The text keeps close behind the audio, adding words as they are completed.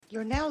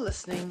You're now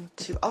listening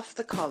to Off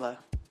the Collar,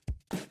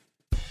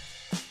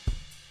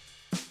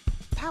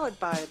 powered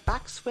by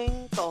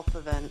Backswing Golf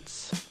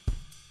Events.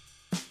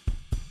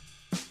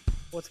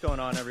 What's going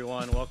on,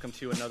 everyone? Welcome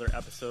to another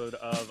episode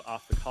of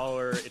Off the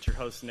Collar. It's your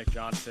host, Nick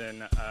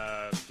Johnson,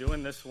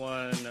 doing this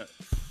one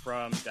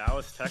from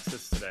Dallas,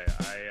 Texas today.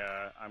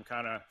 I'm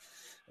kind of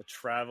a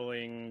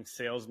traveling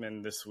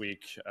salesman this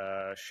week.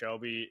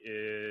 Shelby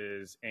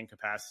is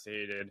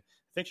incapacitated.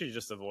 I think she's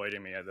just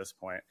avoiding me at this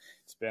point.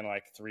 It's been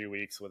like 3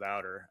 weeks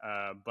without her.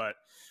 But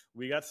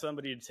we got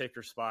somebody to take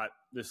her spot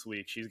this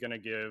week. She's going to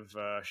give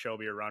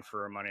Shelby a run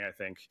for her money, I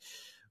think.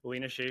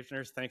 Lena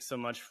Schaeffner, thanks so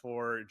much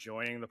for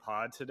joining the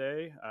pod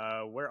today.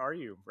 Where are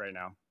you right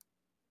now?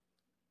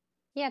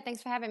 Yeah,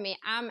 thanks for having me.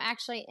 I'm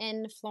actually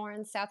in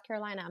Florence, South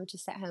Carolina. I'm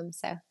just at home,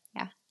 so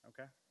yeah.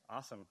 Okay,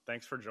 awesome.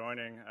 Thanks for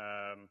joining.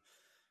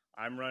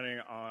 I'm running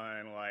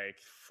on like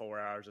 4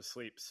 hours of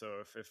sleep,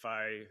 so if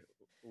I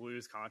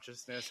lose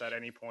consciousness at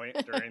any point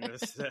during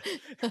this,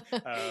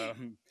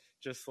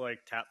 just like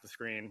tap the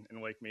screen and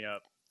wake me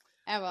up.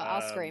 Oh, well,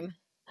 I'll scream.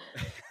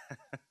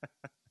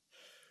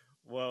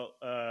 Well,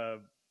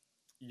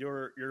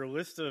 your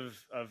list of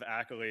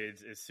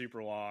accolades is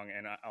super long,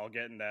 and I'll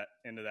get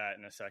into that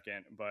in a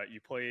second. But you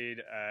played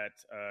at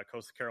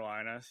Coastal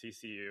Carolina,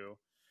 CCU,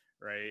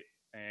 right?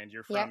 And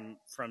you're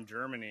from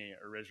Germany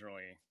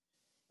originally.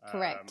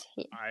 Correct.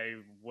 I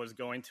was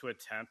going to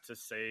attempt to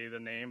say the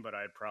name, but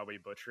I'd probably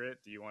butcher it.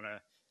 Do you want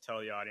to tell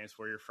the audience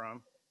where you're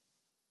from?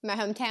 My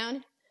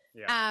hometown?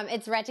 Yeah.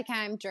 It's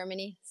Rettigheim,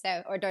 Germany,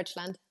 or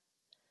Deutschland.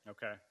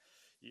 Okay.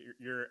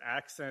 Your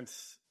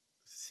accents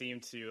seem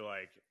to,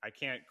 like, I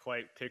can't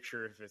quite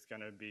picture if it's going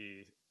to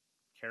be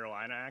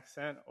Carolina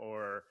accent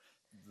or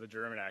the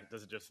German accent.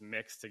 Does it just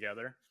mix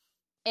together?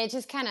 It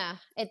just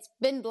it's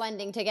been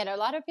blending together. A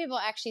lot of people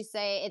actually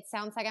say it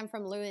sounds like I'm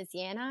from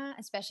Louisiana,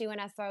 especially when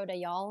I throw the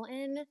y'all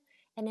in.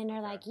 And then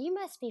they're like, you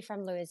must be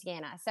from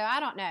Louisiana. So I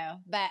don't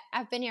know, but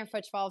I've been here for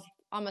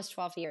almost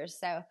 12 years.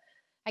 So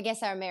I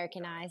guess I'm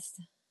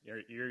Americanized.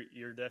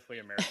 You're definitely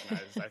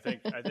Americanized.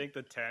 I think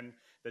the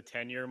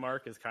 10-year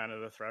mark is kind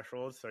of the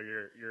threshold. So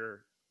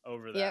you're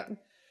over that.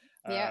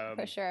 Yep,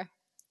 for sure.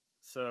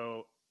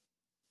 So,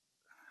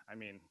 I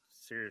mean,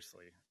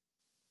 seriously,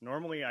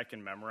 normally I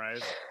can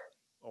memorize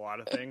a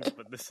lot of things,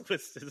 but this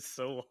list is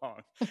so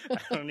long.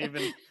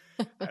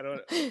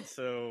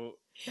 So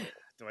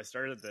do I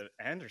start at the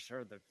end or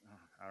start at the,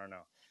 I don't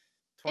know.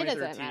 It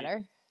doesn't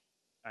matter.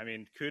 I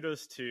mean,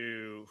 kudos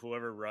to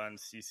whoever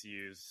runs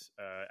CCU's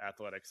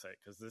athletic site,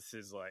 because this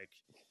is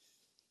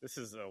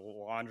a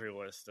laundry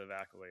list of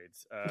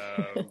accolades.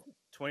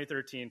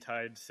 2013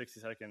 tied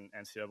 62nd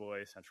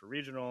NCAA Central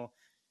Regional.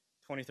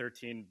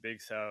 2013 Big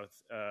South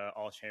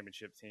All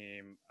Championship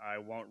team. I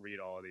won't read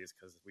all of these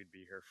because we'd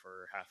be here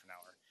for half an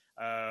hour.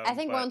 I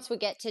think once we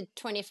get to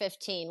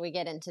 2015, we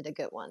get into the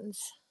good ones.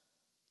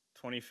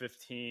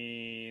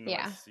 2015,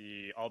 yeah. Let's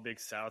see, All Big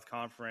South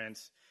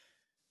Conference.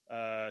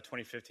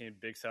 2015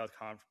 Big South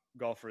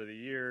Golfer of the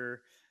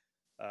Year.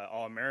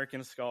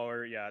 All-American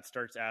Scholar. Yeah, it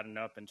starts adding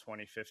up in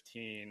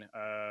 2015.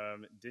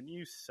 Didn't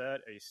you set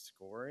a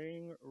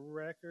scoring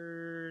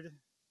record?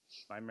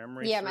 My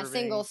memory. Yeah, my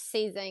single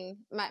season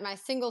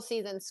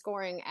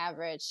scoring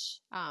average,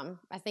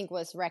 I think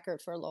was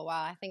record for a little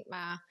while. I think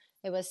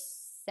it was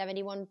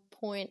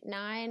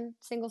 71.9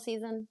 single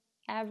season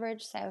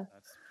average. So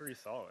that's pretty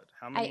solid.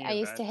 How many? I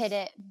used to hit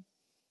it.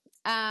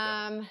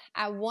 I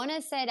want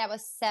to say that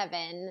was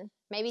 7,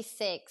 maybe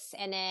 6,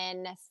 and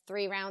then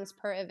 3 rounds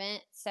per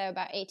event. So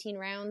about 18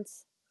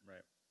 rounds.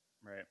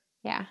 Right.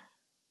 Yeah.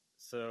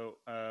 So,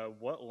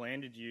 what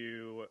landed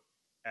you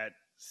at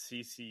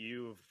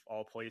CCU of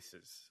all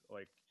places?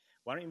 Like,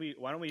 why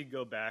don't we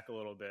go back a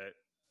little bit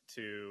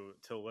to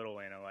Little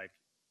Lena? Like,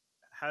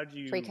 how did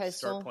you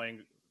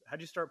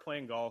start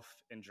playing golf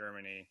in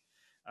Germany?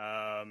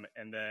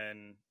 And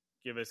then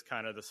give us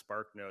kind of the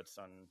spark notes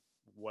on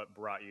what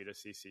brought you to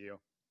CCU.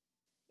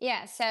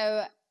 Yeah,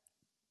 so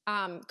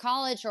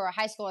college or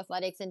high school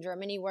athletics in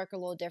Germany work a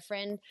little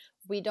different.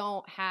 We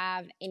don't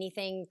have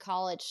anything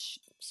college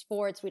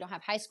sports. We don't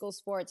have high school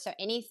sports. So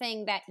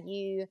anything that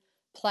you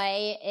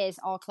play is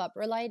all club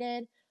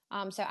related.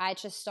 So I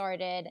just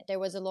started, there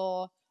was a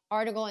little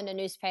article in the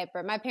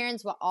newspaper. My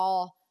parents were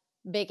all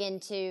big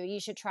into, you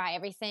should try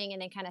everything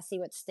and then kind of see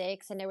what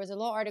sticks. And there was a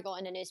little article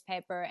in the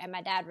newspaper and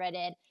my dad read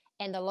it.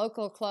 And the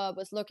local club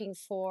was looking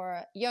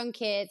for young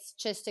kids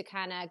just to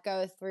kind of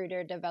go through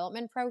their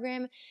development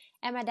program.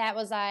 And my dad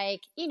was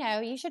like,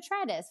 you should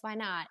try this. Why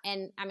not?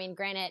 And I mean,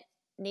 granted,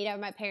 neither of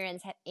my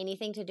parents had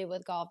anything to do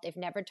with golf. They've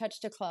never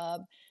touched a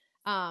club.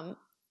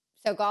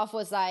 So golf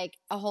was like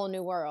a whole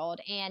new world.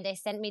 And they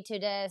sent me to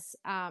this,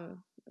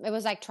 it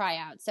was like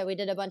tryouts. So we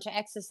did a bunch of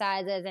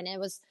exercises and it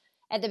was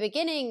at the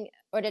beginning,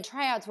 or the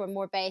tryouts were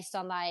more based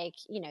on like,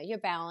 your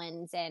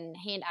balance and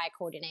hand-eye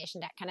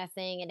coordination, that kind of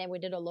thing. And then we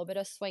did a little bit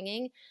of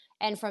swinging.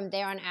 And from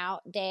there on out,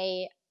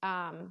 they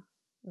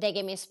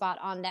gave me a spot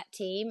on that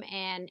team.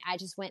 And I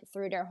just went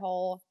through their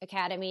whole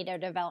academy, their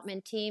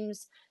development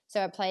teams.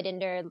 So I played in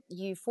their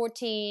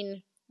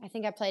U14. I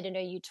think I played in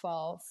their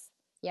U12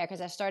 Yeah,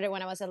 because I started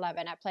when I was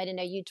 11. I played in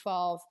the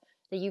U12,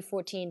 the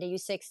U14, the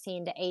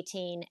U16, the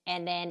 18,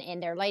 and then in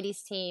their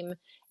ladies team.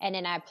 And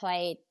then I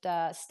played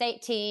the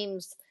state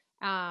teams.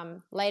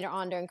 Later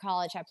on during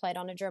college, I played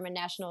on the German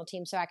national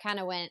team. So I kind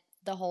of went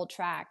the whole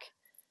track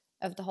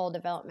of the whole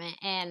development.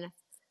 And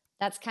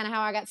that's kind of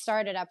how I got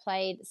started. I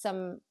played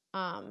some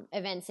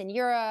events in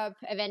Europe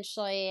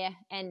eventually,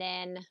 and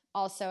then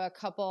also a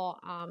couple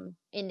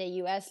in the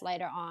US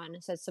later on.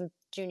 So some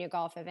junior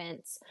golf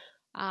events.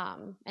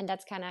 And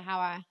that's kind of how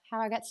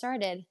I got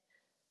started.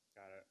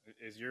 Got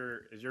it. Is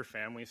your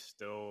family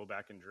still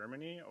back in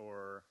Germany,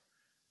 or?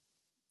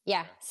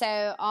 Yeah.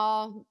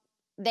 So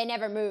they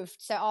never moved.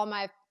 So all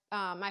my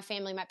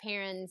family, my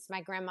parents, my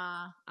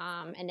grandma,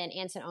 and then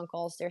aunts and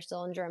uncles, they're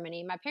still in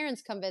Germany. My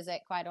parents come visit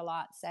quite a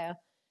lot. So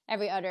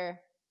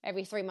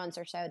every 3 months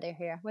or so they're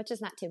here, which is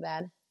not too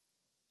bad.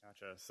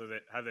 Gotcha. So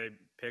have they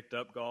picked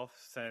up golf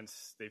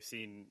since they've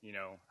seen,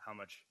 how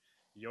much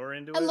you're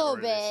into A it? little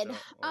Or bit.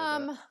 a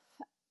little bit?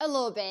 A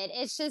little bit.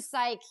 It's just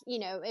like,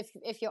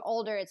 if you're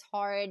older, it's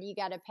hard. You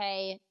got to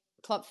pay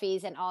club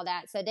fees and all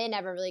that. So they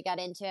never really got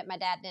into it. My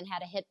dad then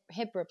had a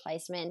hip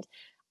replacement.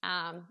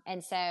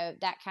 And so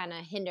that kind of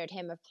hindered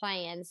him of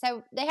playing.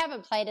 So they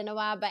haven't played in a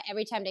while, but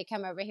every time they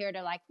come over here,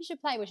 they're like, we should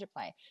play.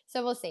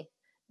 So we'll see.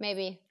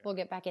 Maybe we'll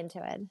get back into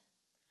it.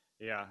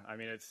 Yeah. I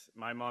mean,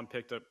 my mom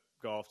picked up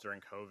golf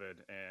during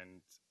COVID,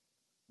 and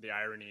the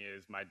irony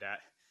is my dad,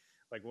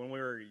 like when we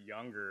were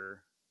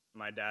younger,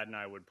 my dad and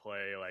I would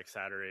play like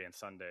Saturday and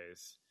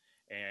Sundays,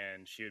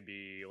 and she would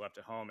be left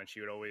at home, and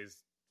she would always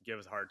give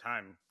us a hard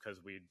time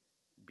because we'd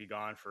be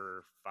gone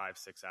for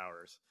 5-6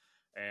 hours.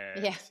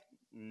 And Yeah.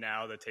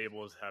 now the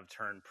tables have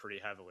turned pretty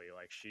heavily.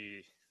 Like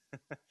she,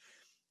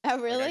 Oh,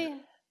 really?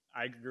 like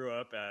I grew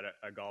up at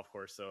a golf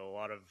course, so a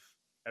lot of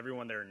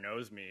everyone there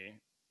knows me,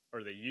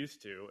 or they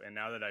used to. And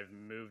now that I've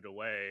moved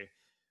away,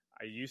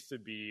 I used to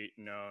be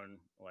known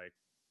like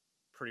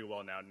pretty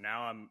well now.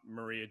 Now I'm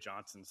Maria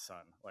Johnson's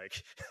son.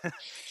 Like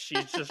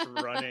she's just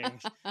running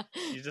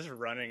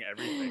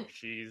everything.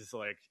 She's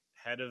like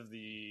head of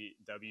the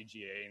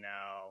WGA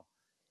now.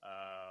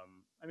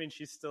 I mean,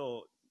 she's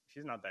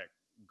not that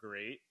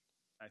great.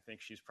 I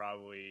think she's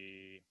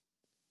probably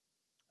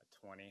a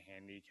 20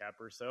 handicap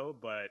or so,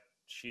 but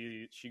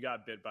she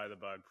got bit by the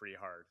bug pretty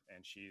hard,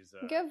 and she's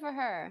good for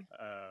her.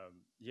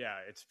 Yeah,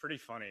 it's pretty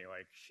funny.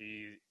 Like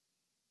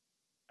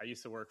I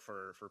used to work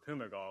for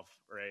Puma Golf,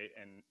 right?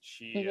 And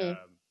she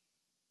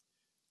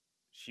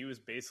was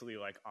basically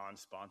like on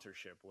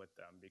sponsorship with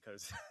them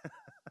because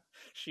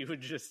she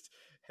would just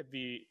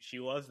she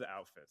loves the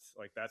outfits.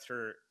 Like that's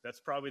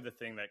probably the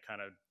thing that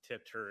kind of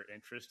tipped her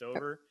interest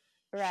over.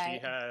 Right. She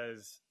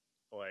has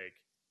like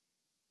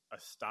a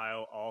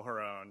style all her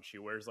own. She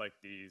wears like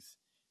these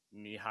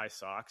knee-high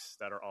socks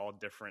that are all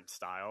different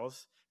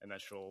styles, and then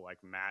she'll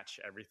like match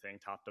everything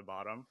top to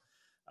bottom.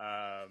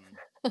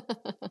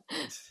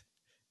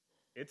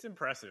 It's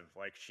impressive.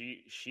 Like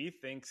she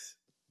thinks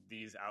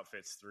these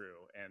outfits through.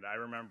 And I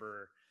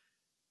remember,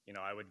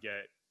 I would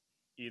get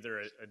either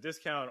a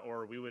discount,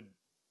 or we would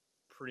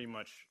pretty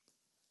much,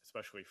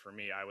 especially for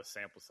me, I was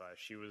sample size.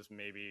 She was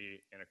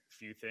maybe in a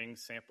few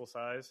things sample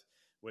size,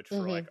 which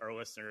for like our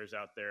listeners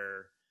out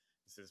there,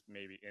 this is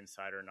maybe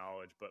insider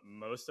knowledge, but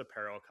most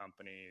apparel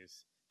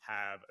companies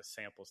have a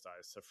sample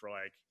size. So for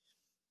like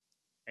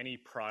any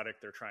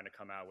product they're trying to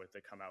come out with,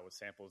 they come out with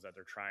samples that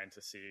they're trying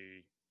to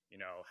see,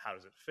 how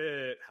does it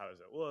fit? How does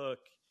it look?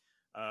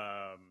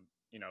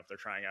 If they're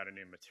trying out a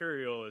new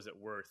material, is it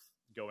worth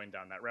going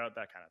down that route?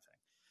 That kind of thing.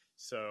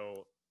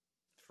 So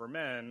for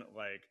men,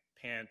 like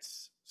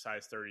pants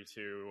size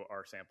 32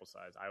 are sample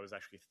size. I was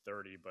actually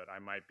 30, but I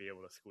might be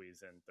able to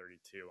squeeze in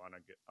 32 on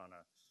a good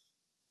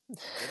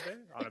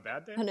day, on a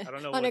bad day. I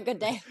don't know. On a good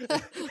day.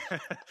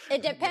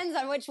 It depends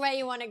on which way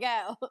you want to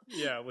go.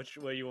 Yeah, which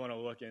way you want to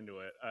look into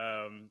it.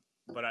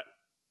 But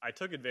I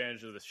took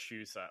advantage of the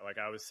shoe size. Like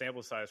I was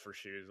sample size for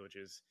shoes, which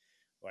is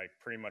like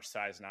pretty much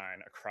size 9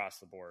 across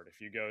the board.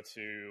 If you go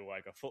to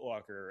like a Foot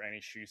Locker or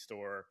any shoe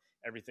store,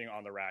 everything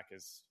on the rack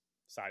is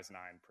size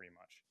 9 pretty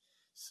much.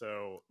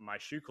 So my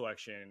shoe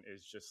collection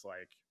is just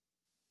like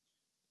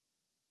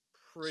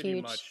pretty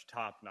Huge. much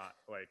top notch.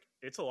 Like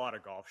it's a lot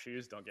of golf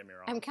shoes. Don't get me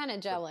wrong. I'm kind of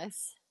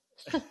jealous.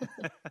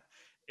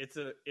 It's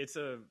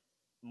a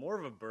more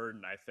of a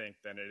burden, I think,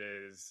 than it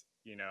is,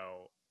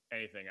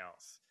 anything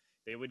else.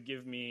 They would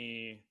give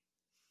me,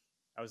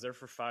 I was there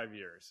for 5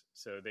 years.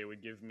 So they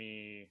would give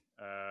me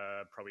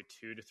probably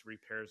 2 to 3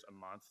 pairs a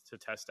month to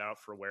test out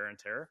for wear and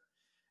tear.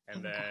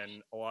 And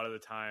then a lot of the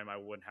time I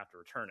wouldn't have to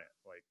return it.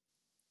 Like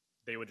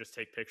they would just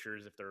take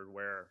pictures if there would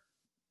wear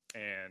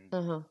and,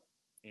 go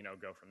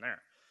from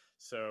there.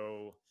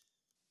 So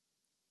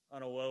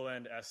on a low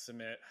end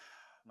estimate,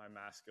 my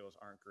math skills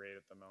aren't great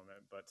at the moment,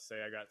 but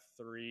say I got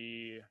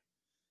 3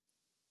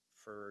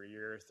 for a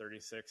year,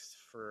 36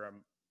 for,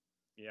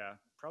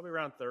 probably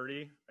around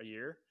 30 a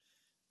year.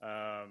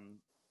 That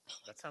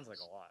sounds like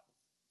a lot.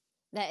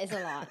 That is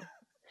a lot.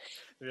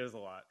 It is a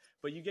lot,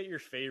 but you get your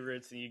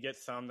favorites, and you get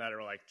some that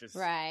are like just,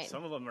 right.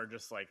 Some of them are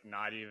just like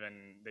not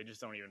even, they just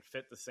don't even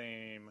fit the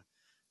same.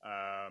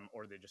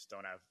 or they just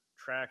don't have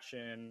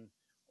traction,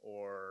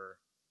 or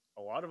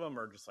a lot of them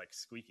are just like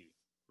squeaky,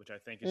 which I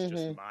think is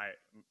just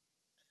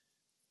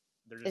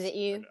they're Is just it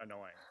you?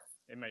 Annoying.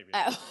 It might be.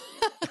 Oh.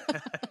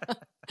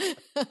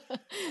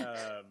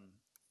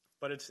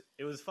 But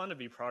it was fun to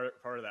be part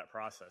of that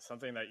process.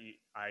 Something that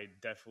I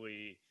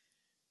definitely,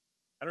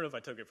 I don't know if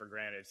I took it for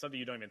granted. It's something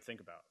you don't even think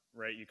about,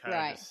 right? You kind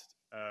of just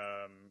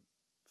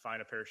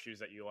find a pair of shoes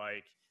that you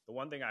like. The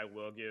one thing I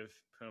will give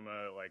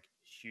Puma like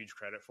huge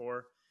credit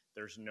for,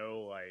 there's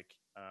no like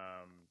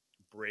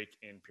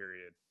break-in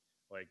period.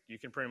 Like you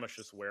can pretty much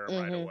just wear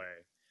them right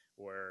away.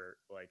 Where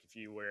like if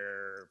you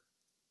wear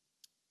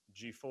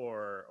G4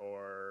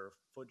 or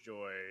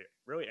FootJoy,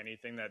 really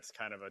anything that's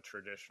kind of a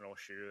traditional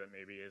shoe that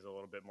maybe is a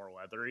little bit more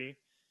leathery.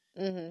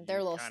 They're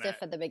a little stiff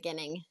at the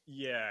beginning.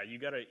 Yeah, you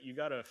gotta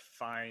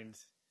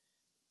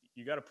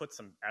put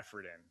some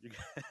effort in.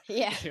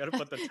 You gotta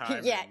put the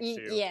time in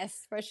too.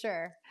 Yes, for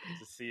sure.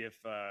 To see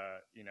if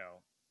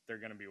they're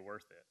gonna be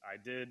worth it. I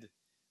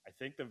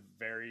think the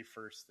very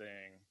first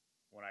thing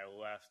when I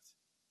left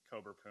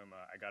Cobra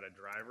Puma, I got a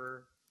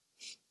driver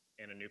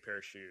and a new pair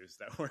of shoes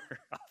that were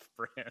off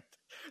brand.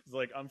 It's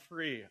like, I'm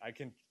free. I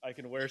can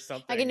wear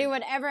something. I can do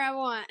whatever I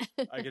want.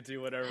 I could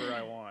do whatever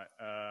I want.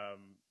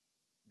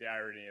 The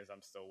irony is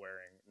I'm still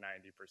wearing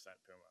 90%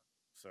 Puma.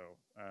 So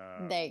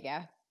there you go.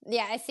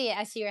 Yeah, I see it.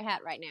 I see your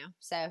hat right now.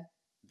 So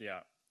yeah,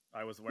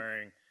 I was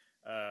wearing.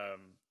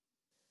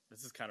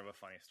 This is kind of a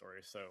funny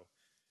story. So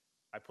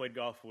I played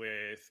golf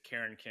with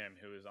Karen Kim,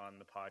 who is on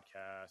the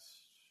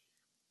podcast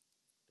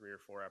 3 or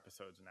 4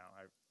 episodes now.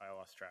 I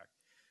lost track,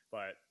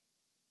 but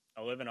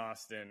I live in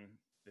Austin.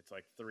 It's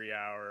like 3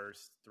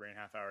 hours,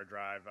 3.5 hour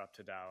drive up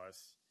to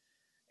Dallas.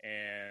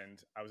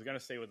 And I was going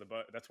to stay with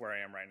that's where I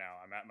am right now.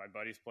 I'm at my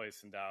buddy's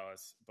place in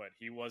Dallas, but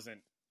he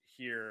wasn't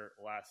here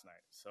last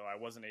night. So I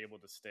wasn't able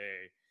to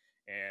stay.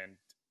 And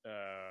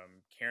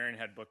Karen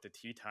had booked a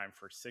tee time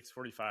for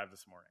 6:45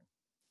 this morning.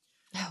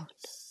 Oh.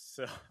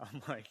 So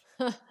I'm like,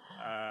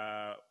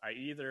 I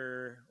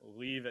either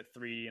leave at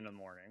 3 in the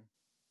morning,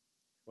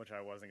 which I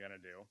wasn't going to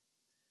do.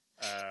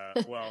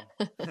 Well,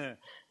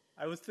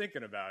 I was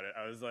thinking about it.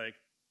 I was like,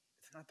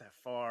 it's not that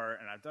far,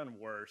 and I've done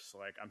worse.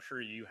 Like, I'm sure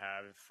you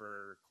have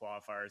for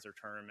qualifiers or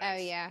tournaments. Oh,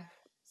 yeah.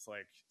 It's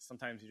like,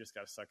 sometimes you just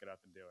got to suck it up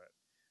and do it.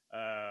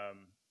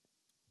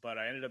 But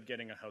I ended up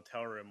getting a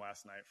hotel room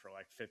last night for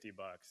like $50,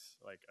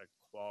 like a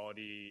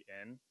Quality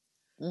Inn,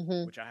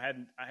 which I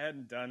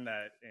hadn't done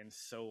that in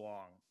so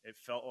long. It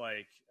felt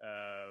like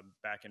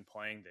back in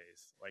playing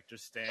days, like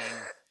just staying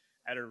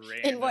at a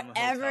random in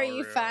whatever hotel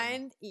you room.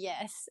 find.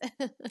 Yes.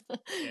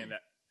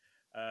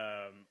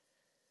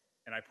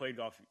 And I played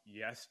golf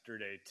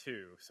yesterday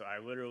too. So I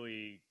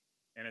literally,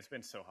 and it's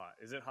been so hot.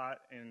 Is it hot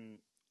in?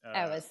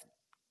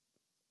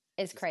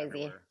 It's crazy.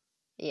 Everywhere?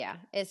 Yeah,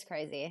 it's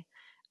crazy.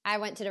 I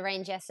went to the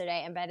range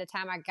yesterday, and by the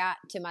time I got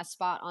to my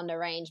spot on the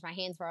range, my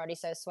hands were already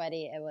so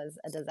sweaty. It was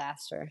a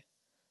disaster.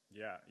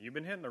 Yeah, you've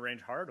been hitting the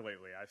range hard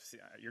lately. I've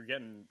seen you're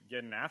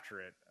getting after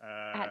it.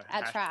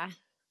 I try.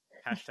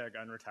 Hashtag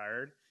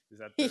unretired. Is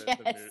that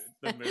Yes.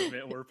 the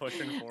movement we're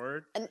pushing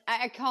forward? And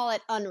I call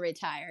it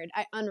unretired.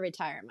 I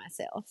unretire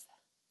myself.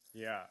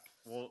 Yeah,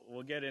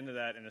 we'll get into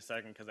that in a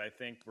second because I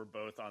think we're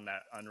both on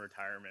that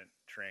unretirement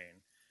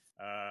train.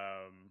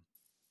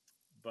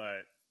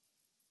 But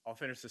I'll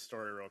finish the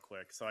story real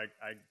quick. So I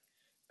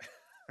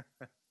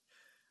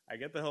I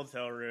get the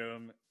hotel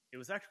room. It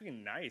was actually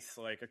nice.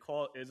 Like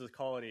it's a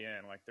Quality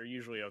Inn. Like they're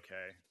usually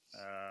okay.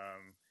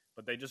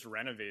 But they just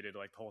renovated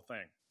like the whole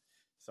thing.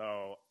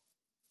 So,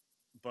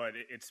 but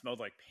it smelled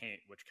like paint,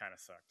 which kind of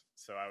sucked.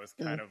 So I was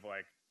kind of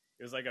like,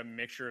 it was like a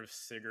mixture of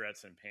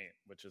cigarettes and paint,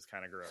 which is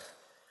kind of gross.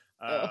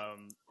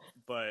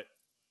 But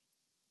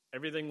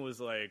everything was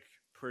like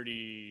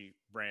pretty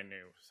brand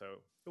new. So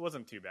it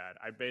wasn't too bad.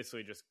 I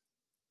basically just,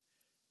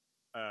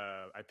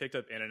 I picked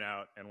up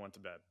In-N-Out and went to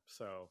bed.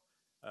 So,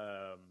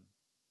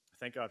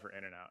 thank God for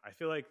In-N-Out. I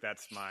feel like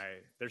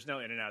there's no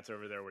In-N-Outs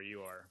over there where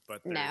you are,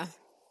 but there's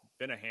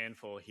been a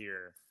handful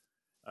here,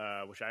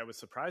 which I was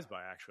surprised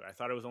by, actually. I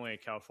thought it was only a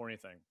California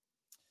thing.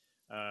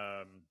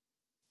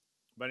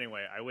 But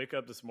anyway, I wake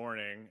up this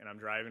morning and I'm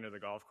driving to the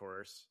golf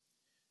course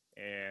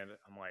and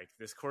I'm like,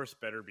 this course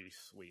better be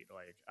sweet.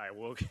 Like I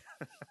woke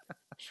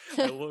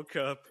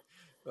up,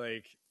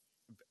 like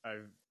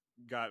I've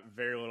got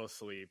very little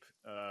sleep.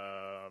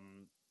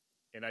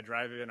 And I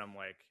drive in, I'm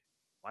like,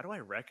 why do I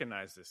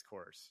recognize this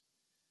course?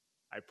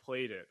 I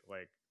played it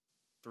like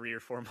 3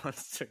 or 4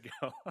 months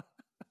ago.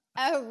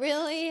 Oh,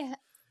 really?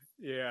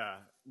 Yeah.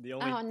 The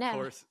only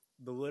course,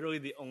 literally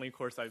the only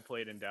course I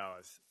played in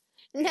Dallas.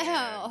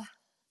 No. And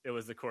it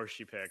was the course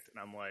she picked. And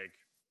I'm like,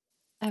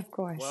 of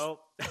course.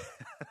 Well,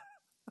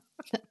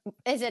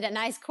 is it a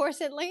nice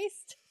course at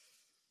least?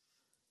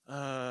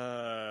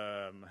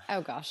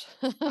 Oh gosh.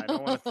 I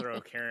don't want to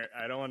throw Karen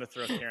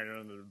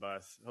under the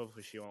bus.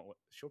 Hopefully she won't.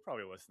 She'll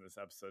probably listen to this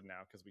episode now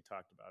because we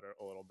talked about it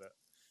a little bit.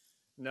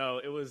 No,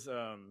 it was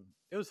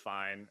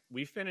fine.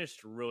 We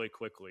finished really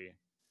quickly.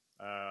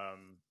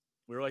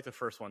 We were like the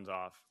first ones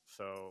off,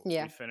 so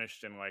we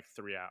finished in like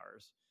 3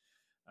 hours.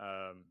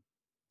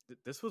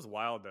 this was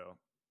wild though.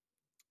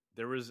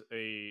 There was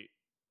a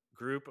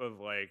group of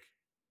like,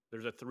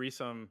 there's a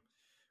threesome.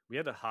 We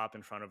had to hop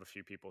in front of a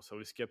few people, so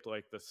we skipped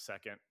like the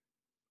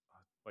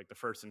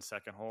first and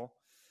second hole,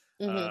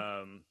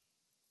 because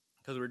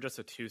we were just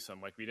a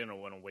twosome. Like we didn't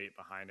want to wait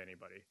behind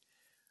anybody.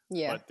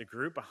 Yeah. But the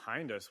group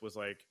behind us was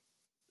like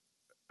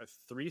a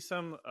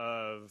threesome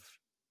of,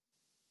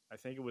 I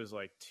think it was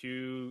like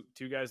two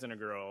guys and a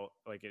girl,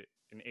 like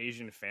an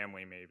Asian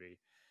family maybe.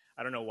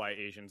 I don't know why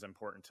Asian's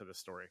important to the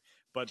story,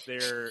 but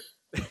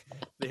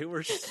they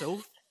were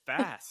so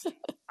fast.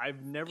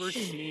 I've never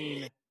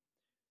seen.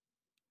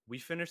 We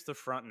finished the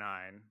front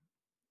nine,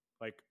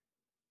 like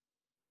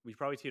we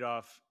probably teed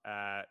off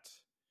at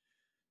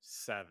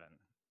 7,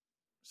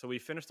 so we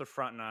finished the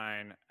front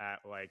nine at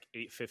like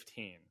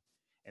 8:15,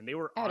 and they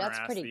were on our ass.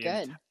 That's pretty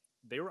good.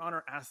 They were on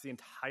our ass the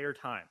entire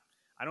time.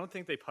 I don't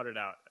think they putted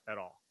out at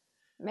all.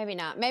 Maybe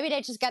not. Maybe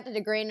they just got to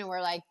the green and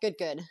were like,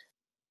 good.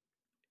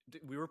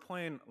 We were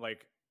playing,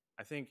 like,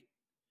 I think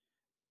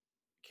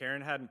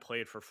Karen hadn't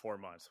played for 4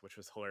 months, which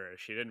was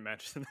hilarious. She didn't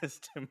mention this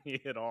to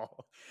me at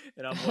all.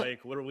 And I'm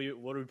like, what are we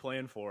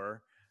playing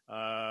for?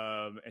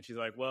 And she's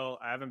like, well,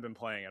 I haven't been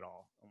playing at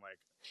all. I'm like,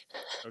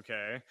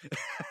 okay.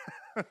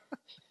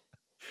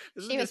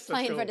 She was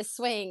playing for the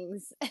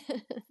swings.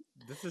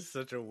 This is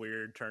such a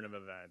weird turn of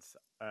events.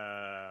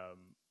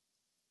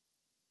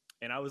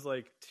 And I was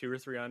like 2 or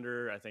 3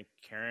 under. I think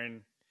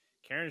Karen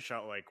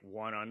shot like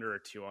 1 under or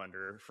 2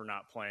 under for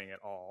not playing at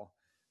all.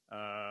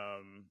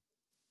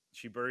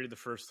 She birdied the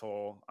first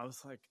hole. I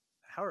was like,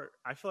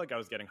 I feel like I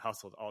was getting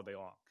hustled all day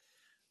long.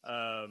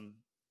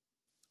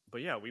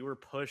 But yeah, we were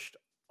pushed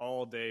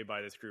all day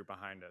by this group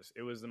behind us.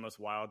 It was the most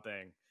wild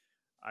thing.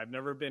 I've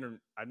never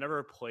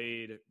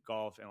played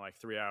golf in like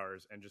 3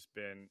 hours and just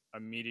been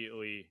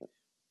immediately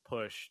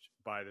pushed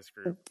by this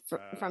group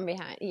from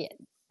behind. Yeah,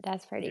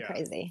 that's pretty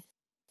crazy.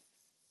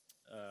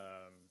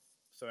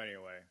 So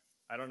anyway,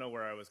 I don't know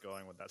where I was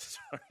going with that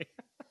story.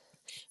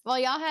 Well,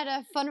 y'all had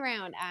a fun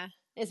round,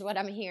 is what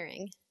I'm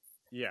hearing.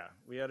 Yeah,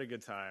 we had a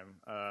good time.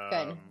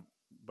 Good.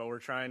 But we're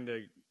trying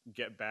to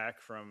get back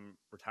from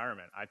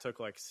retirement. I took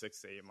like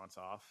 6 to 8 months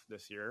off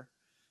this year,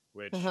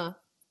 which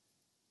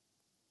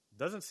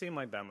doesn't seem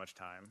like that much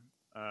time.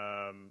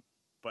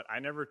 But I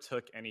never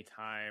took any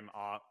time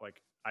off.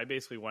 Like I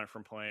basically went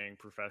from playing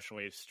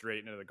professionally straight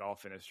into the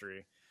golf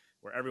industry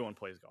where everyone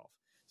plays golf.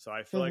 So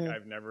I feel like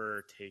I've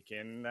never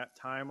taken that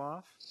time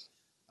off.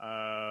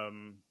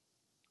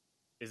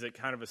 Is it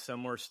kind of a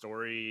similar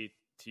story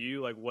to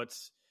you? Like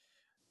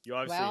you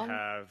obviously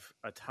have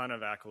a ton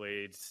of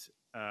accolades.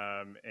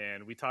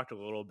 And we talked a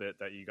little bit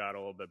that you got a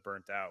little bit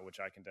burnt out, which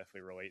I can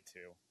definitely relate to.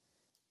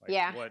 Like,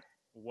 yeah.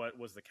 What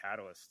was the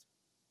catalyst?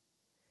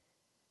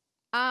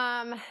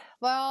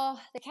 Well,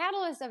 the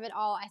catalyst of it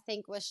all, I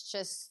think, was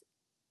just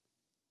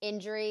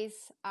injuries.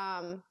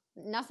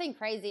 Nothing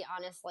crazy,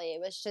 honestly.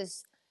 It was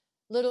just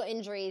little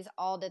injuries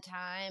all the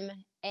time.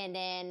 And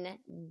then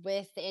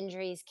with the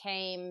injuries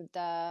came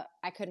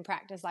I couldn't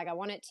practice like I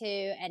wanted to.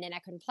 And then I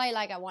couldn't play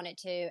like I wanted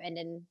to. And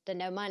then the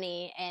no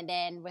money. And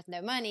then with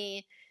no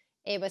money,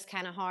 it was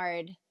kind of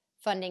hard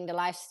funding the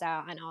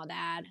lifestyle and all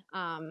that.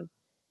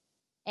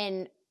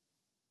 And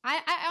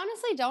I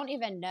honestly don't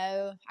even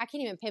know. I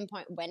can't even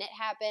pinpoint when it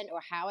happened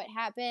or how it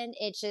happened.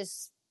 It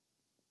just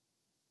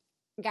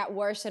got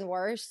worse and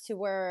worse to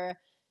where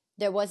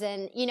there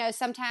wasn't,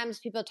 sometimes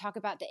people talk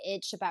about the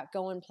itch about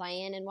going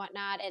playing and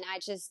whatnot. And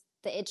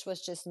the itch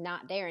was just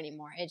not there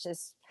anymore. It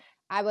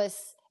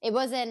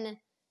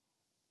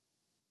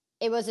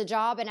was a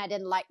job and I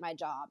didn't like my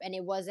job. And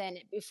it wasn't,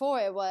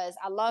 before it was,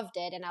 I loved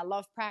it and I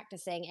loved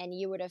practicing, and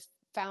you would have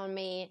found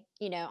me,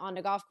 on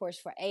the golf course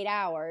for 8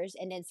 hours,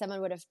 and then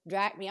someone would have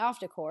dragged me off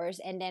the course.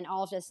 And then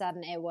all of a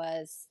sudden it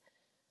was,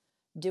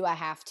 do I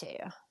have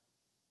to,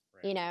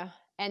 right.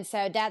 And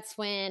so that's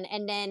when,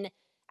 and then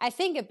I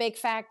think a big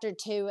factor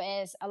too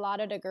is a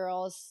lot of the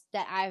girls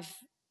that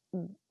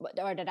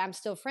that I'm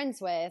still friends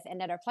with and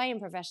that are playing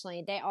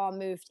professionally, they all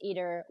moved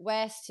either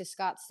west to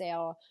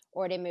Scottsdale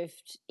or they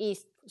moved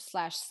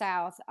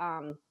east/south,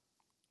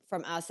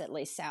 from us, at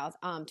least south,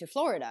 to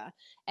Florida.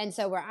 And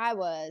so where I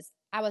was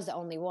the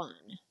only one.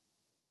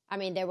 I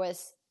mean, there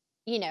was,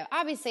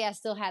 obviously I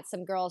still had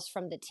some girls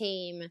from the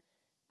team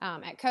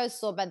at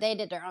Coastal, but they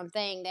did their own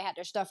thing. They had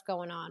their stuff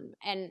going on.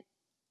 And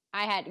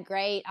I had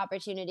great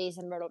opportunities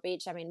in Myrtle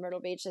Beach. I mean, Myrtle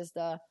Beach is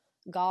the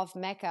golf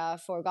mecca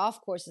for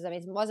golf courses. I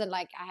mean, it wasn't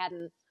like I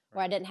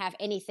didn't have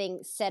anything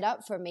set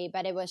up for me,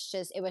 but it was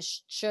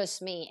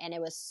just me, and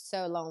it was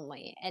so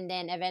lonely. And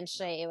then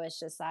eventually it was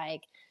just like,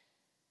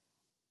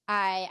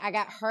 I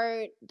got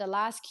hurt. The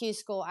last Q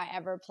school I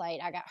ever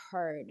played, I got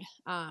hurt.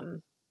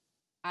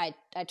 I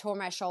tore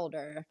my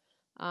shoulder,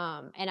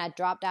 and I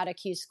dropped out of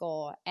Q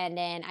school, and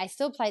then I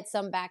still played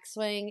some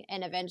backswing,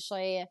 and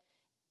eventually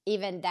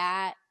even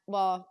that,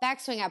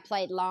 backswing I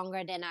played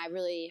longer than I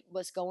really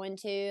was going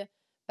to.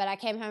 But I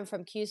came home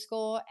from Q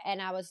school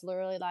and I was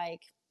literally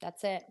like,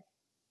 that's it.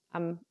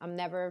 I'm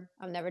never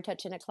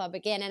touching a club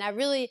again.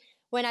 And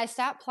when I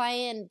stopped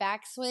playing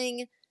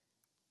backswing,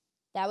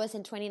 that was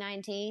in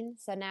 2019.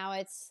 So now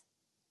it's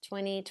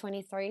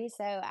 2023.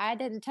 So I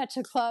didn't touch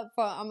a club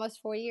for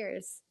almost 4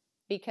 years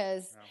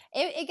because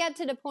it got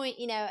to the point,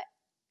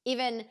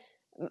 even,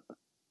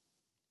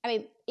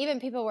 even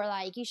people were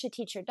like, you should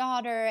teach your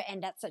daughter,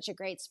 and that's such a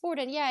great sport.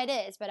 And yeah, it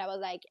is. But I was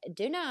like,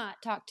 do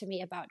not talk to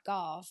me about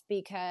golf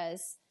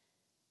because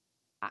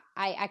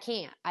I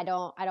can't. I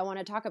don't want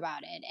to talk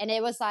about it. And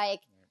it was like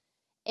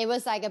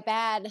a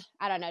bad,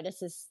 I don't know,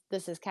 this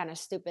is kind of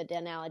stupid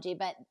analogy,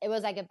 but it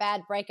was like a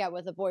bad breakup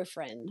with a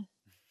boyfriend.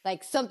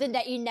 Like something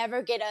that you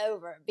never get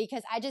over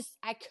because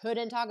I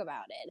couldn't talk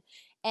about it.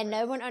 And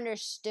no one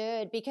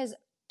understood because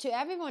to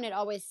everyone, it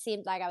always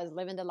seemed like I was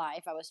living the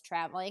life. I was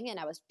traveling and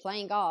I was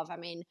playing golf. I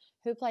mean,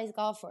 who plays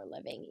golf for a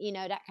living?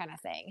 That kind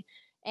of thing.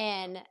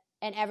 And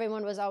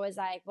everyone was always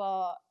like,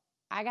 well,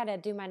 I got to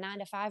do my 9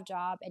 to 5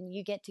 job and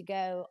you get to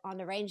go on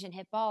the range and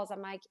hit balls.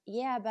 I'm like,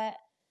 yeah, but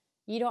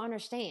you don't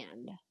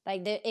understand.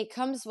 Like it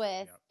comes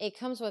with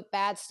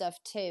bad stuff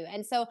too.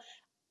 And so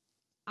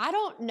I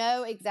don't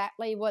know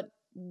exactly what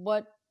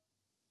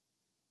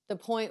the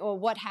point or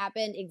what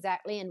happened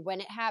exactly and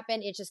when it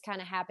happened. It just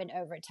kind of happened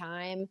over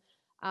time.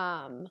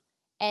 And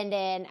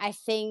then I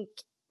think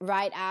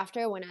right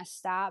after when I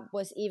stopped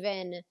was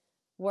even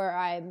where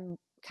I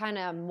kind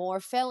of more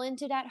fell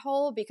into that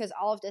hole because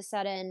all of a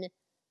sudden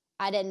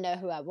I didn't know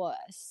who I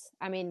was.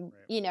 I mean,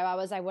 I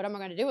was like, what am I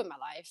going to do with my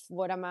life?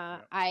 What am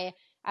I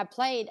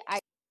graduated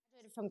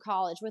from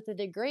college with a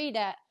degree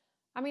that,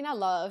 I mean, I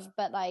love,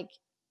 but like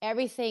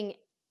everything,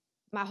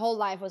 my whole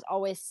life was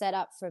always set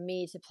up for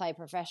me to play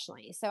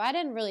professionally. So I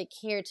didn't really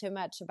care too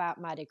much about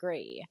my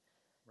degree.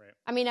 Right.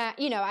 I mean,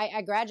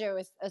 I graduated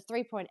with a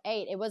 3.8.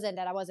 It wasn't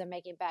that I wasn't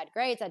making bad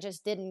grades. I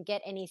just didn't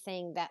get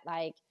anything that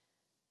like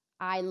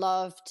I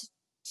loved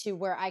to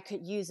where I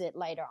could use it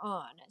later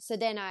on. So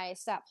then I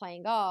stopped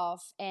playing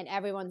golf and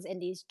everyone's in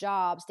these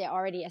jobs. They're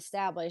already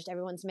established.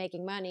 Everyone's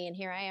making money. And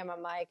here I am.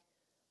 I'm like,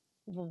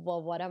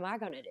 well, what am I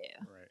going to do?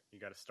 Right. You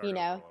got to start over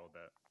a little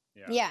bit.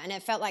 Yeah. And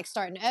it felt like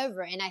starting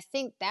over. And I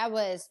think it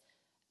was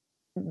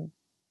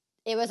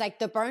like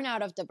the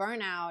burnout of the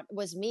burnout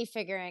was me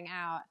figuring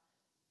out,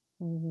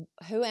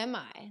 who am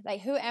I?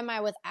 Like, who am I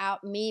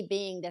without me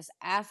being this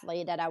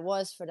athlete that I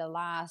was for the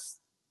last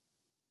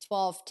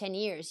 10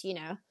 years,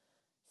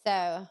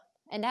 So,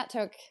 and that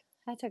took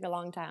a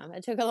long time.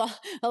 It took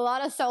a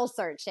lot of soul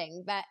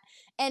searching, but,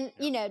 and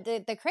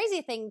the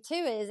crazy thing too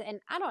is, and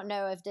I don't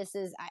know if this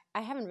is,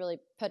 I haven't really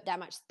put that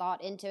much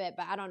thought into it,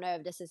 but I don't know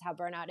if this is how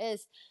burnout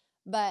is,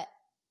 but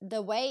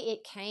the way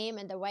it came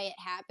and the way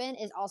it happened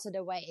is also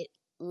the way it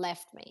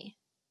left me.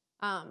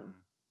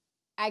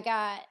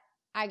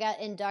 I got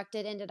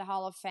inducted into the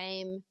Hall of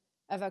Fame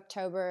of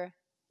October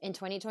in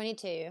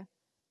 2022.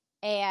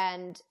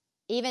 And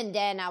even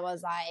then I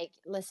was like,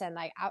 listen,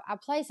 like I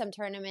play some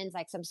tournaments,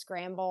 like some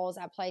scrambles.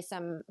 I play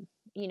some,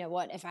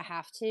 if I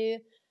have to.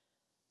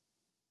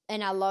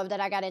 And I love that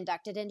I got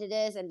inducted into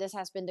this. And this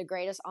has been the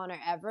greatest honor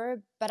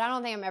ever. But I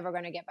don't think I'm ever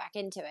going to get back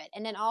into it.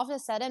 And then all of a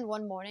sudden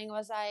one morning I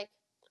was like,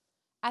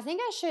 I think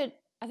I should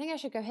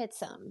go hit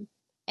some.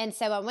 And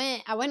so I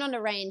went on the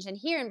range, and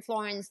here in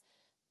Florence,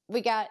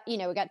 we got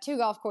 2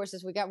 golf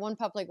courses. We got one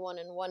public one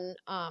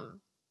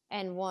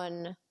and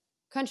one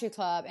country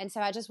club. And so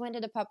I just went to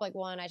the public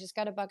one. I just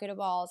got a bucket of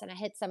balls and I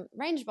hit some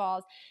range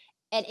balls,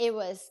 and it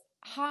was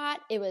hot.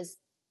 It was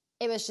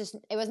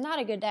not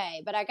a good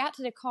day, but I got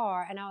to the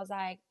car and I was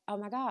like, oh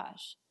my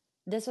gosh,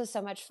 this was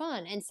so much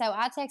fun. And so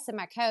I texted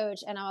my coach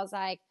and I was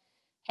like,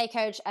 hey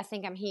coach, I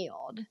think I'm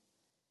healed.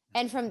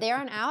 And from there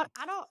on out,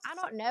 I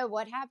don't know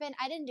what happened.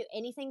 I didn't do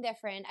anything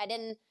different.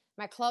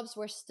 My clubs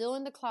were still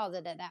in the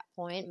closet at that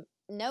point.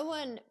 No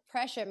one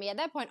pressured me. At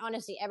that point,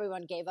 honestly,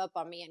 everyone gave up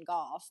on me in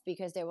golf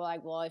because they were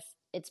like, well, if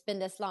it's been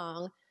this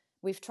long,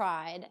 we've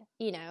tried,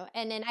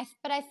 and then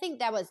but I think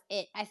that was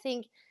it. I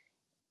think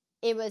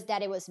it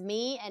was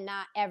me and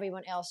not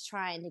everyone else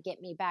trying to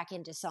get me back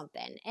into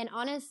something. And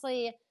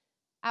honestly,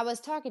 I was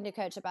talking to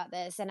coach about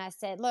this and I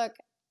said, look,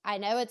 I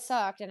know it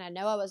sucked and I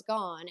know I was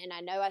gone and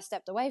I know I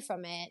stepped away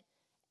from it.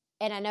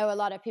 And I know a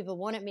lot of people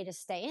wanted me to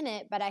stay in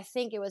it, but I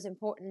think it was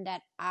important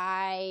that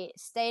I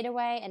stayed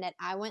away and that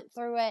I went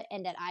through it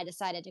and that I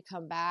decided to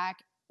come back,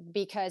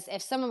 because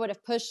if someone would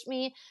have pushed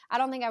me, I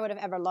don't think I would have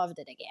ever loved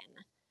it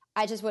again.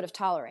 I just would have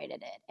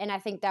tolerated it. And I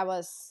think that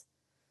was,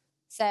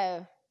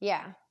 so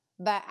yeah,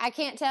 but I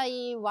can't tell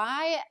you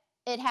why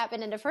it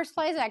happened in the first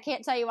place. I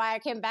can't tell you why I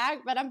came back,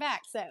 but I'm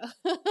back. So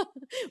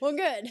well,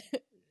 good.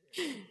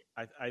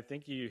 I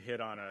think you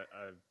hit on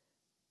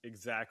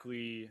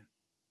exactly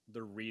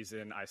the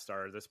reason I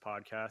started this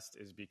podcast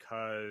is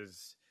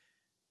because,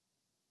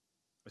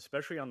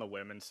 especially on the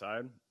women's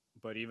side,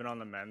 but even on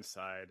the men's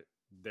side,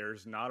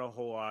 there's not a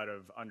whole lot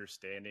of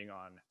understanding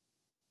on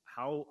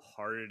how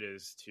hard it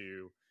is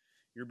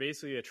you're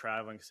basically a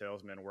traveling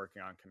salesman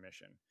working on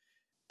commission,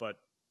 but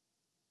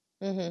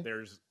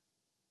there's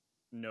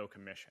no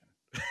commission.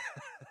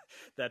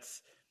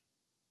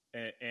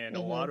 And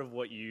a lot of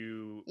what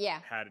you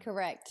had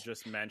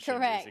just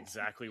mentioned is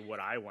exactly what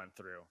I went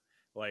through.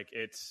 Like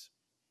it's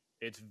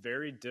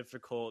very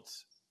difficult.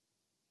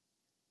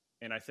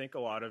 And I think a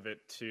lot of it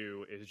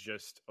too is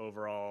just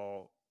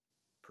overall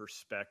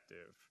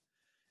perspective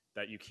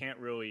that you can't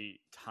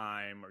really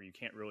time or you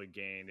can't really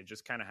gain. It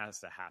just kind of has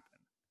to happen.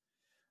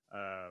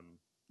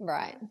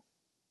 Right.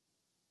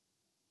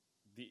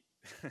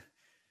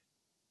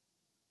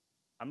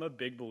 I'm a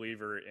big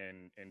believer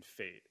in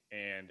fate,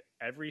 and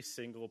every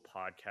single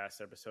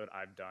podcast episode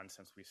I've done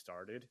since we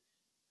started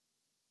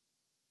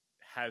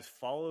has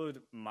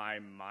followed my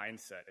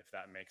mindset, if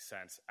that makes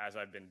sense, as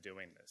I've been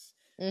doing this.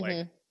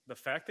 Like the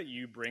fact that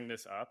you bring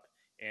this up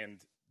and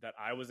that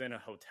I was in a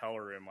hotel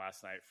room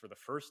last night for the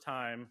first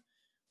time,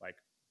 like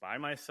by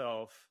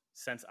myself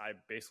since I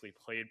basically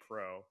played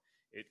pro,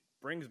 it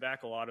brings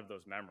back a lot of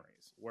those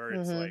memories where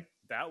it's like,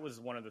 that was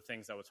one of the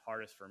things that was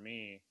hardest for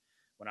me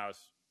when I was,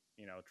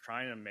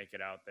 trying to make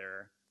it out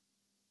there,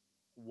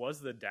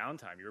 was the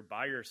downtime. You're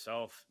by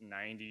yourself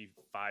 95%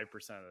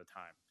 of the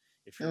time.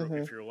 If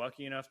you're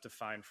lucky enough to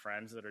find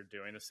friends that are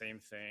doing the same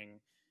thing,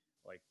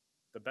 like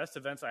the best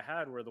events I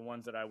had were the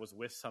ones that I was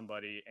with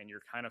somebody and you're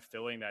kind of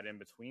filling that in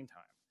between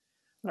time.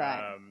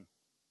 Right.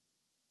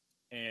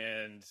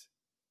 And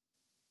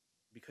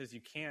because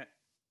you can't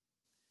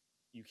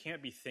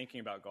be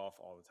thinking about golf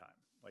all the time.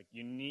 Like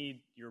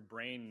your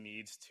brain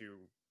needs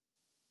to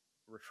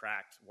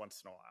retract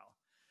once in a while.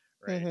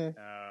 Right.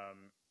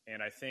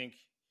 And I think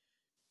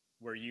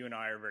where you and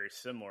I are very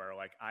similar,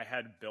 like I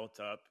had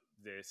built up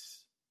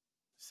this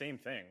same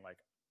thing. Like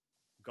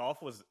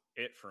golf was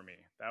it for me.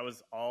 That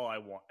was all I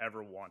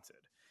ever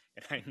wanted.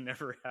 And I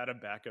never had a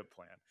backup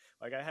plan.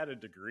 Like I had a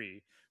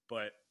degree,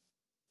 but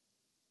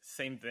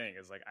same thing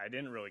is like, I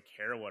didn't really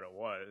care what it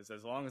was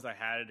as long as I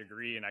had a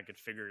degree and I could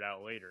figure it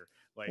out later.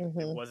 Like it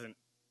wasn't,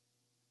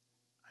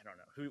 I don't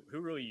know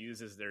who really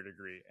uses their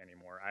degree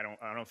anymore. I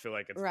don't feel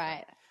like it's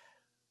right.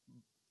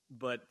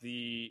 But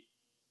the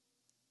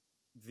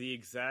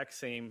exact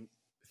same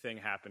thing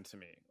happened to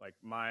me. Like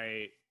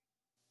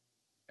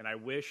and I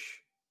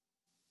wish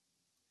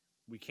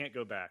we can't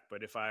go back,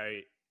 but if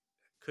I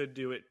could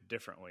do it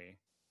differently,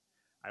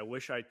 I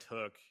wish I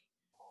took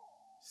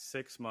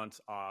 6 months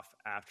off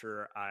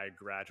after I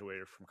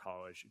graduated from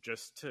college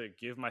just to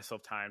give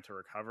myself time to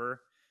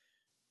recover,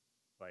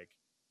 like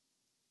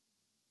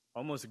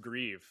almost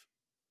grieve,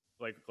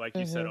 like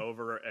you said,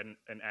 over an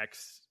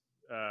ex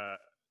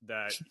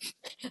that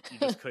you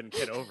just couldn't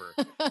get over,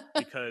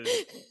 because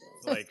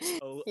like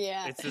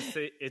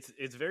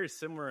it's very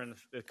similar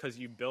because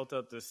you built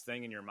up this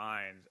thing in your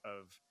mind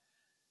of,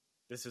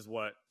 this is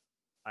what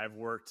I've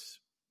worked.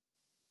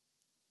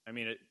 I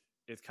mean,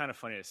 it's kind of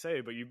funny to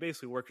say, but you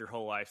basically work your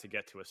whole life to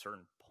get to a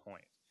certain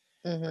point,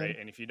 right?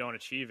 And if you don't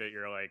achieve it,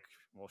 you're like,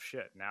 well,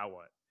 shit, now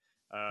what?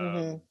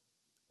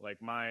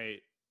 Like my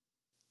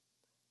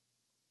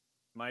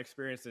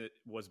experience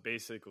was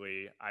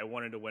basically, I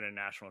wanted to win a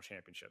national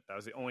championship. That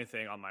was the only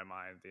thing on my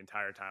mind the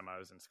entire time I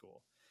was in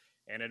school.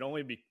 And it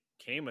only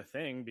became a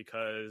thing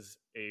because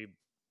a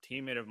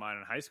teammate of mine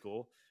in high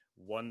school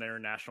won their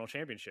national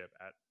championship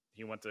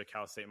he went to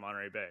Cal State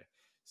Monterey Bay.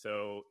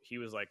 So he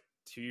was like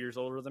 2 years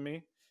older than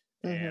me.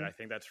 And I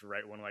think that's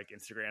right when like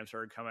Instagram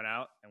started coming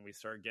out and we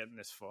started getting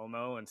this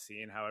FOMO and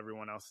seeing how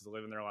everyone else is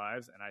living their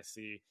lives. And I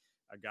see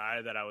a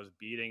guy that I was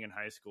beating in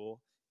high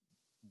school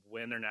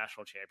win their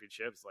national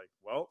championships. Like,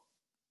 well,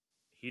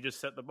 he just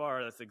set the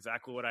bar. That's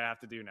exactly what I have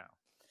to do now.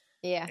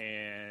 Yeah.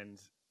 And,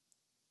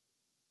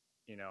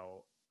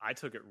 I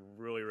took it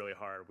really, really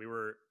hard.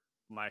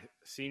 My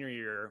senior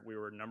year, we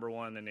were number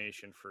one in the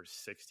nation for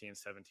 16,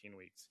 17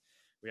 weeks.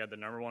 We had the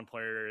number one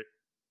player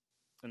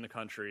in the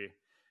country.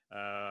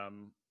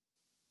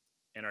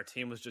 And our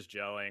team was just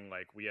gelling.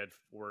 Like we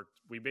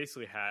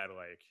basically had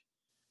like,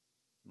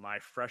 my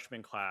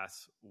freshman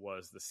class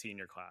was the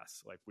senior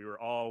class. Like we were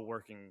all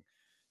working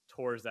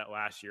towards that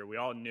last year. We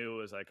all knew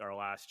it was like our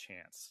last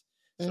chance.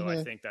 So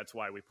I think that's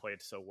why we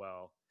played so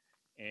well.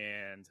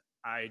 And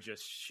I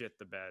just shit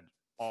the bed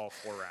all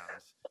 4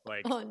 rounds.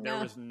 Like there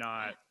was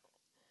not,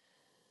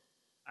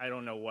 I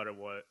don't know what it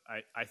was.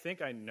 I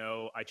think I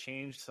know I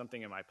changed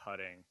something in my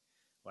putting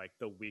like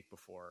the week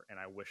before, and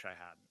I wish I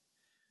hadn't.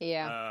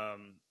 Yeah.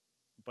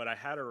 But I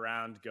had a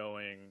round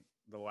going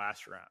the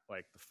last round,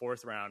 like the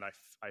 4th round,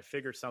 I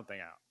figured something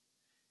out.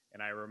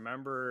 And I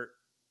remember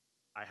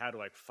I had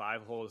like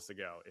 5 holes to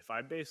go. If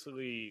I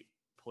basically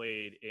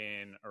played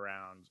in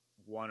around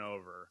 1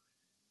 over,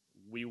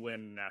 we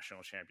win the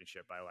national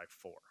championship by like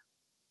 4.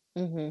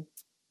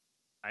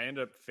 I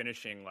ended up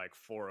finishing like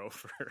 4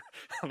 over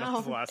on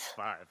those last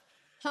 5.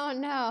 Oh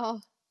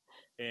no.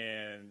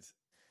 And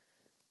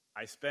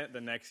I spent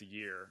the next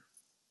year,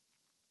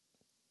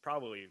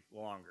 probably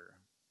longer.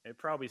 It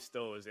probably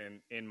still is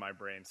in my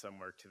brain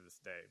somewhere to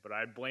this day, but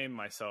I blame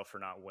myself for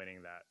not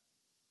winning that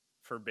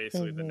for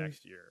basically the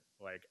next year.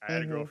 Like I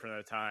had a girlfriend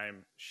at the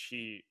time.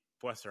 She,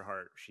 bless her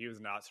heart, she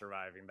was not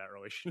surviving that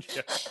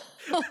relationship.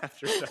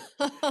 After that,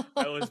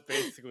 I was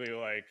basically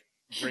like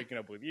breaking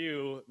up with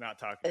you, not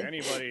talking to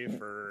anybody,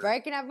 for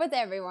breaking up with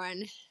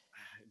everyone,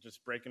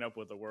 just breaking up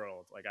with the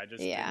world. Like I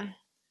just didn't.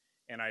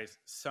 And I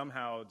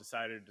somehow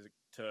decided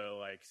to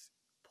like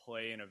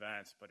play in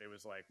events, but it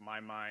was like my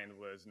mind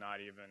was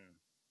not even,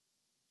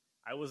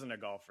 I wasn't a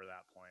golfer at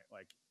that point.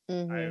 Like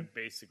I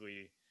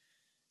basically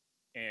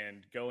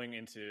And going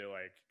into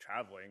like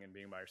traveling and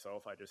being by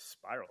yourself, I just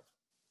spiraled.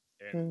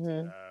 And,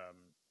 Mm-hmm.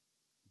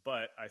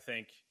 but I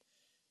think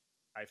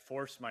I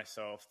forced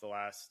myself the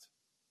last,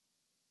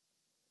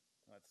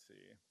 let's see,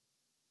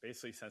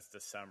 basically since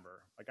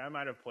December. Like I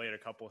might have played a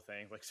couple of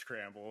things like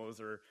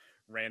scrambles or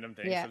random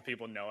things. Yeah. So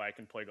people know I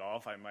can play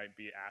golf. I might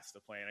be asked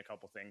to play in a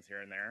couple things here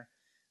and there,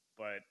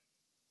 but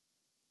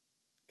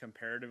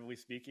comparatively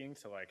speaking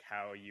to like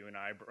how you and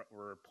I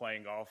were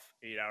playing golf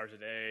 8 hours a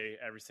day,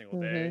 every single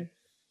day,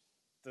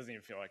 doesn't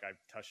even feel like I've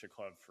touched a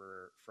club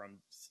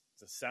from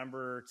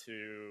December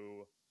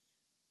to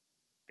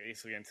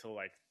basically until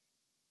like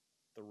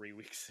 3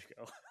 weeks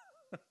ago.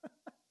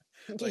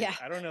 Like, Yeah.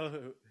 I don't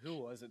know who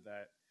was it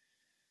that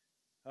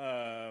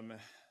a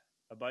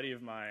buddy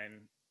of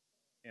mine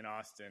in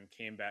Austin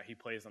came back. He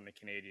plays on the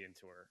Canadian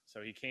tour.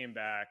 So he came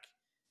back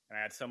and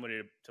I had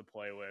somebody to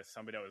play with,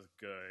 somebody that was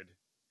good.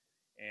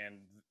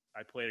 And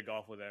I played a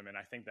golf with him. And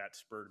I think that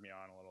spurred me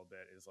on a little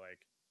bit, is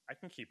like, I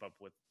can keep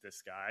up with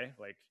this guy.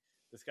 Like,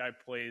 this guy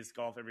plays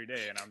golf every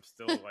day and I'm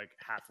still like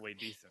halfway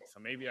decent. So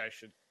maybe I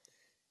should,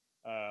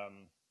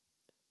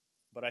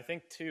 but I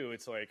think too,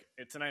 it's like,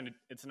 it's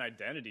an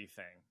identity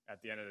thing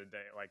at the end of the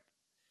day. Like,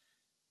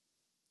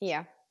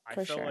 Yeah. I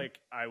For felt sure. like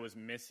I was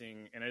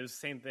missing, and it was the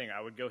same thing.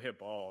 I would go hit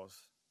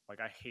balls. Like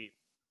I hate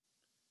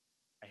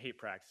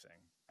practicing.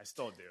 I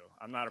still do.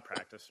 I'm not a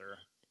practicer.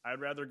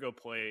 I'd rather go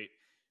play.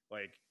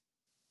 Like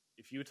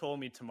if you told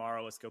me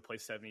tomorrow, let's go play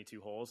 72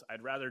 holes,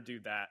 I'd rather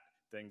do that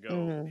than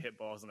go hit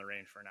balls in the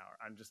range for an hour.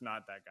 I'm just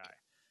not that guy.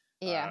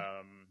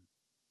 Yeah.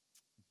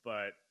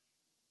 But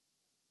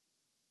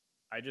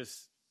I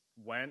just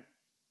went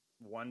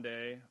one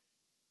day.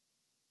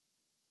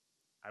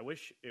 I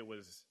wish it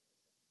was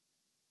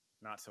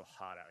not so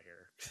hot out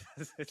here.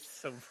 It's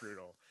so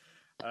brutal.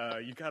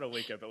 You got to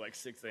wake up at like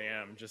 6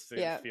 a.m. just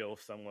to feel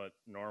somewhat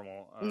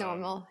normal.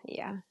 Normal,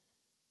 yeah.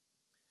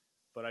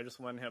 But I just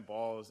went and hit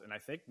balls, and I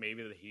think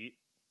maybe the heat,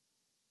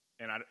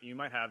 and you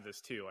might have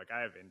this too. Like I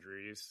have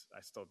injuries.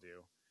 I still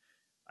do.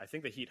 I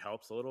think the heat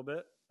helps a little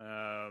bit.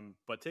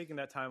 But taking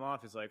that time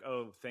off is like,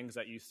 oh, things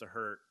that used to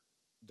hurt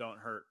don't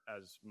hurt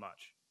as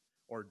much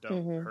or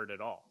don't hurt at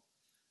all.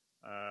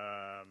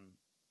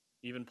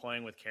 Even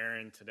playing with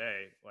Karen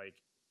today, like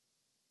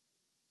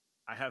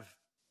I have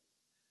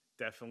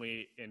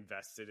definitely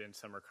invested in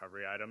some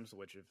recovery items,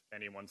 which if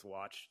anyone's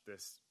watched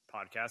this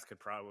podcast could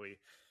probably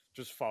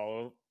just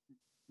follow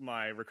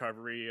my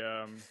recovery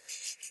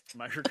list,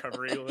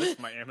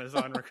 my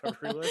Amazon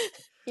recovery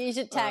list. You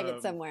should tag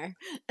it somewhere.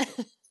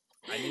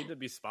 I need to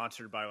be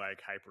sponsored by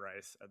like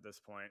Hyperice at this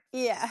point.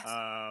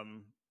 Yeah.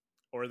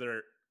 Or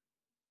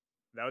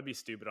that would be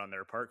stupid on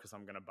their part because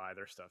I'm going to buy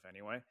their stuff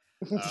anyway.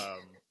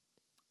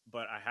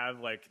 But I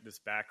have like this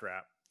back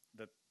wrap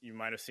that you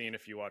might have seen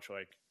if you watch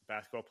like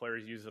basketball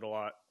players use it a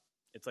lot.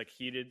 It's like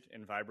heated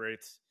and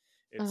vibrates.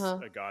 It's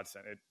a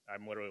godsend.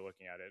 I'm literally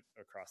looking at it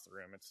across the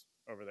room. It's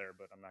over there,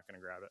 but I'm not going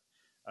to grab it.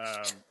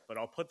 But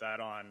I'll put that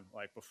on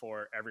like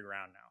before every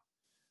round now.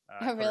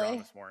 Oh, really? Put it on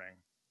this morning.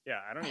 Yeah,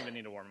 I don't even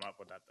need to warm up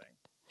with that thing.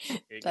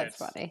 That's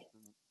funny.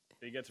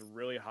 It gets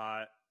really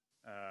hot.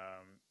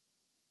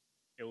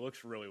 It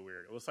looks really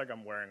weird. It looks like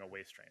I'm wearing a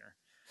waist trainer.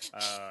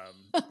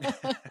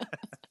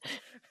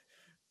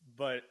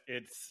 But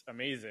it's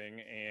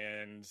amazing,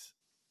 and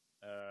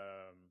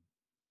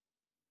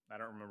I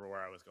don't remember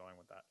where I was going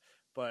with that.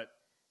 But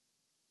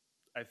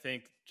I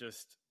think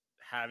just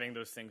having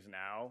those things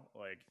now,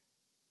 like,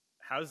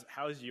 how's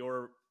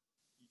your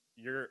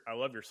I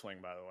love your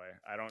swing, by the way.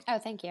 Oh,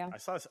 thank you. I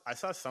saw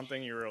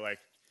something you were like,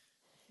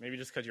 maybe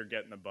just because you're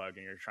getting the bug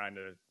and you're trying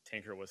to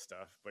tinker with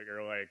stuff, but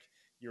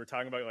you were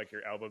talking about like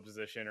your elbow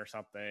position or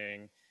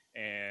something,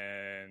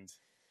 and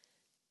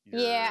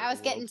I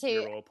was getting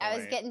too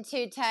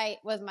tight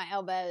with my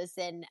elbows,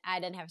 and I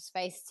didn't have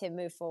space to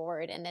move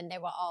forward, and then they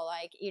were all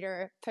like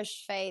either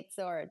push fades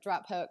or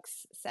drop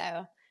hooks. So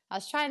I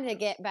was trying to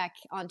get back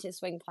onto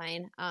swing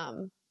plane.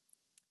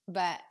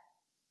 But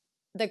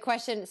the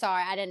question,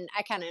 sorry, I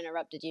kind of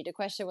interrupted you. The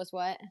question was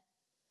what?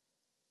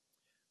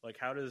 Like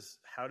how does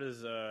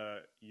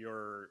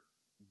your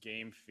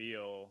game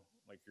feel,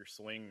 like your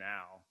swing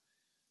now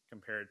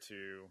compared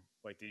to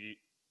like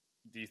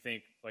do you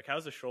think, like,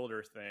 how's the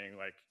shoulder thing?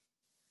 Like,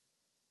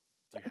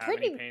 do you have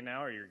any pain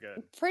now, or you're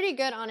good? Pretty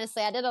good,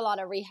 honestly. I did a lot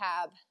of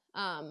rehab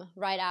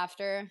right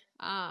after.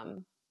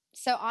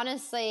 So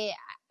honestly,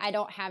 I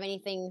don't have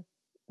anything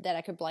that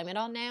I could blame it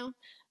on now.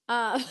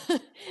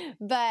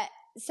 But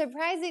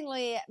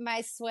surprisingly,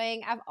 my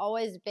swing, I've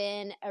always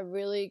been a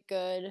really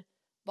good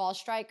ball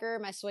striker.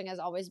 My swing has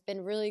always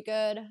been really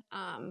good.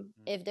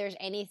 If there's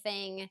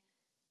anything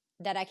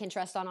that I can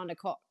trust on the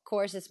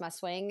course, it's my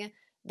swing.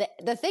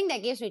 The thing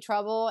that gives me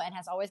trouble and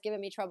has always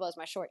given me trouble is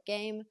my short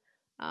game.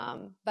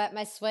 But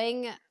my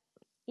swing,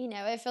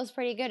 it feels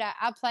pretty good.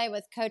 I play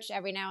with coach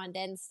every now and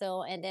then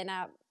still, and then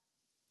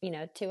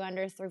 2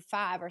 under through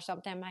 5 or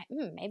something. I'm like,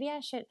 maybe I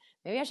should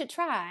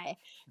try.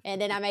 And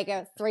then I make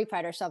a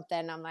 3-putt or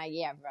something. I'm like,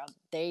 yeah, bro,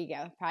 there you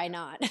go. Probably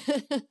not.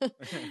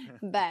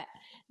 But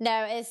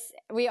no,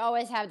 we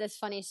always have this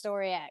funny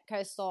story at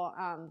Coastal.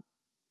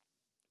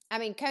 I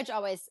mean, Coach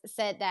always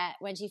said that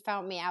when she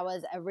found me, I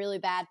was a really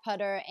bad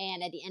putter,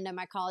 and at the end of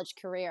my college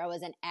career, I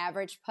was an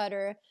average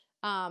putter.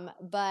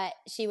 But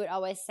she would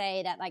always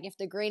say that, like, if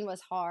the green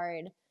was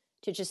hard,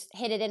 to just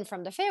hit it in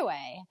from the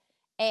fairway.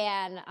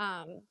 And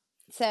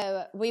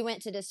so we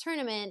went to this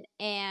tournament,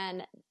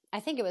 and I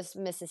think it was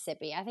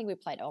Mississippi. I think we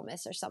played Ole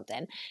Miss or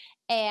something.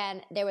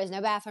 And there was no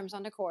bathrooms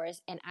on the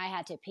course, and I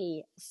had to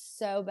pee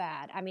so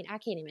bad. I mean, I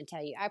can't even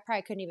tell you. I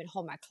probably couldn't even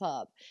hold my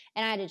club,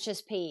 and I had to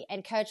just pee.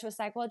 And Coach was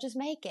like, well, just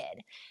make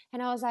it.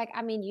 And I was like,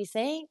 I mean, you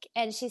think?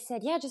 And she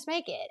said, yeah, just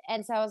make it.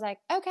 And so I was like,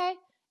 okay.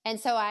 And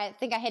so I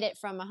think I hit it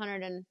from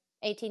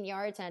 118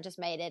 yards, and I just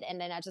made it.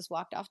 And then I just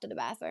walked off to the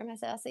bathroom. I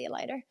said, I'll see you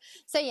later.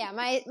 So yeah,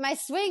 my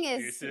swing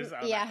is,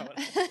 yeah,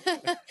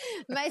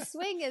 my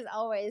swing is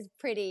always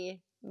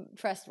pretty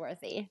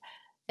trustworthy,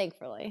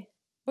 thankfully,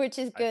 which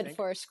is good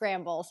for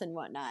scrambles and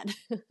whatnot.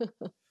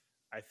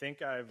 I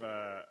think I've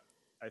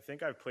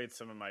played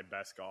some of my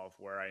best golf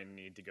where I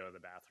need to go to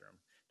the bathroom.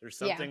 There's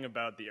something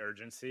about the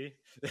urgency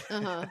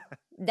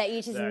that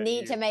you just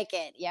need to make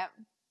it. Yep.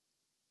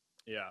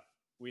 Yeah.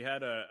 We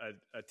had a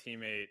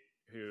teammate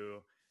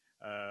who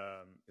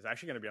is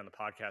actually going to be on the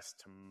podcast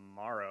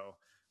tomorrow.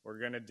 We're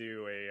going to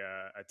do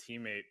a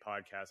teammate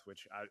podcast,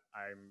 which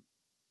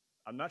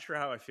I'm not sure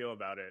how I feel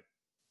about it.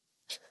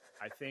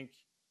 I think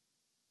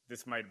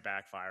this might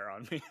backfire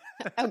on me.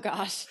 Oh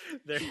gosh.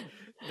 They're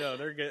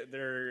good.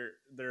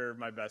 They're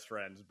my best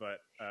friends, but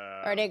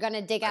are they going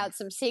to dig out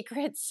some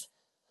secrets?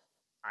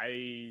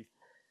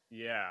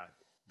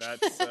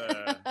 That's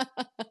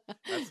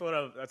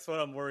what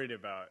I'm worried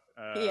about.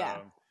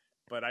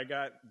 But I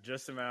got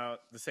just the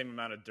same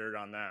amount of dirt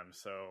on them.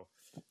 So,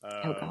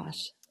 oh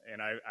gosh.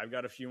 And I've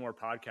got a few more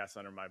podcasts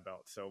under my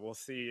belt. So we'll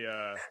see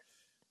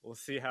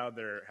how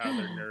their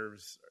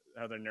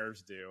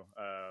nerves do.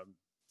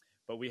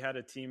 But we had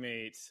a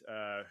teammate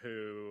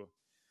who,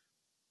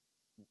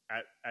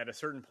 at a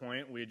certain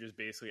point, we just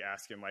basically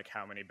asked him like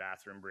how many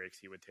bathroom breaks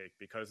he would take,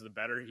 because the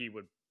better he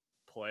would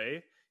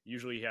play,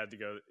 usually he had to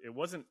go. It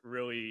was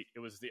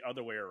the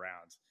other way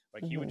around.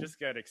 Like he would just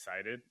get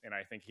excited, and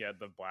I think he had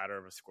the bladder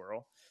of a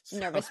squirrel. So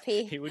nervous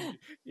pee. He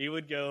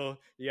would go.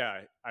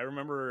 Yeah, I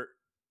remember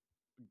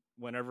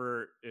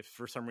whenever, if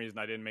for some reason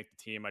I didn't make the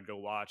team, I'd go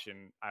watch,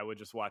 and I would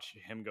just watch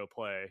him go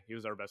play. He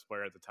was our best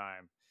player at the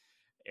time,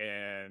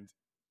 and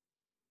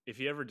if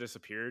he ever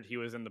disappeared, he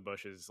was in the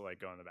bushes, like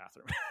going to the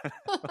bathroom.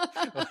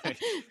 Like,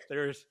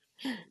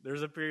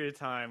 there's a period of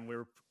time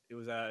it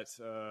was at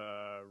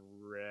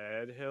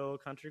Red Hill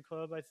Country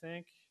Club, I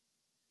think.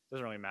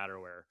 Doesn't really matter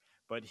where,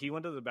 but he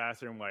went to the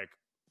bathroom like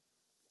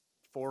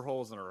 4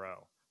 holes in a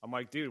row. I'm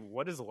like, dude,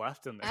 what is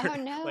left in there? Oh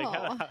no!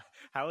 Like,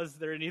 how is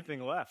there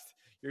anything left?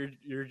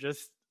 You're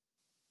just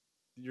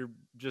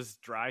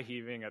dry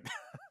heaving at.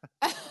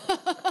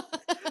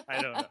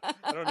 I don't know.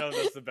 I don't know if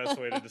that's the best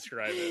way to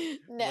describe it.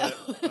 No.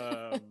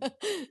 But,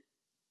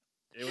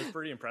 it was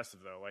pretty impressive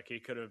though. Like he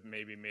could have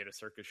maybe made a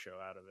circus show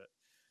out of it.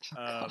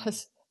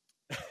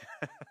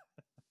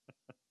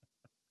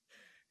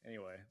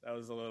 Anyway, that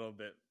was a little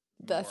bit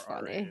more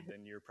R-rated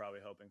than you're probably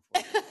hoping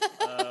for.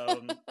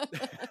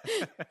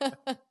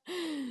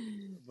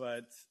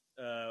 But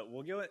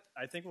we'll go.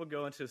 I think we'll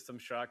go into some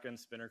shotgun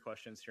spinner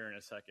questions here in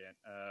a second.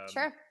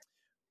 Sure.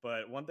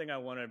 But one thing I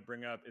want to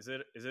bring up is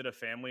it a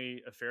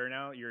family affair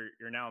now?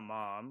 You're now a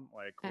mom.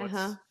 Like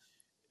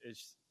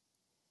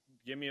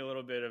give me a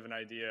little bit of an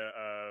idea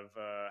of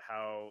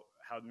how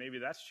maybe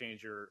that's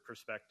changed your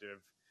perspective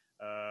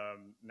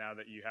now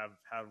that you have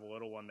a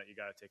little one that you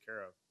got to take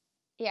care of.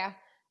 Yeah.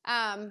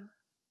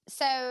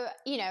 So,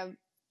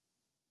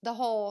 the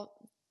whole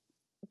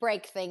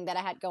break thing that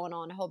I had going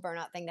on, the whole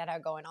burnout thing that I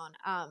had going on,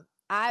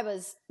 I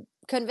was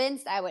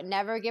convinced I would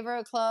never give her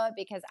a club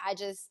because I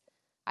just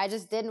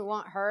didn't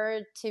want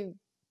her to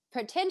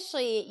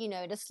potentially,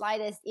 the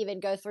slightest even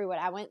go through what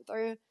I went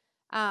through.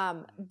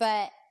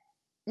 But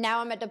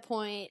now I'm at the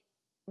point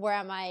where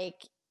I'm like,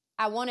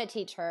 I want to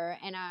teach her.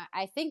 And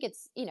I think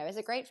it's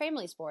a great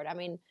family sport. I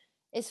mean,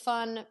 it's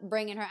fun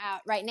bringing her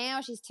out. Right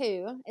now, she's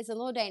 2. It's a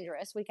little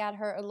dangerous. We got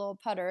her a little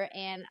putter,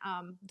 and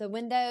the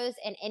windows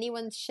and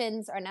anyone's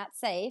shins are not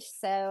safe.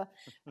 So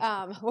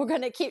we're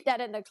going to keep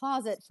that in the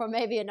closet for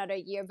maybe another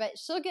year. But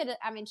she'll get it.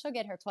 I mean, she'll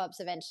get her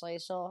clubs eventually.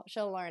 She'll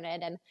learn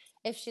it, and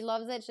if she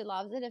loves it, she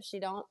loves it. If she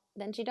don't,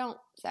 then she don't.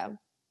 So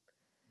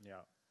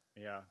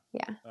yeah.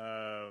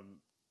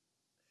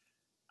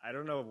 I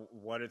don't know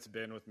what it's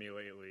been with me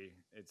lately.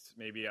 It's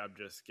maybe I'm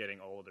just getting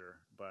older,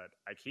 but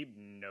I keep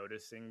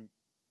noticing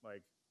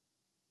like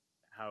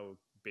how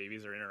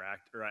babies are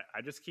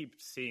I just keep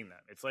seeing them.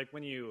 It's like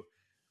when you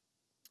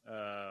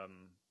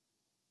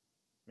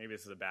maybe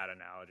this is a bad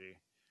analogy,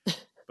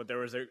 but there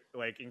was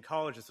like in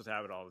college this would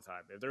happen all the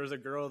time. If there was a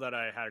girl that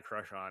I had a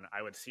crush on,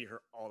 I would see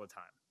her all the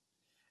time.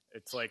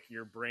 It's like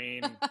your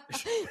brain.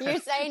 You're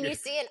saying you're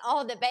seeing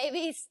all the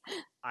babies?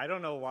 I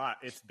don't know why.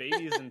 It's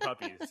babies and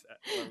puppies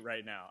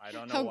right now. I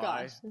don't know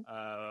why. Gosh.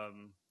 I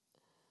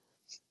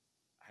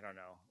don't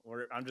know.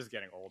 I'm just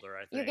getting older,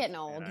 I think. You're getting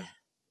old.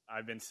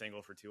 I've been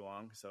single for too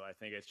long, so I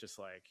think it's just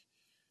like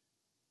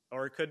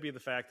or it could be the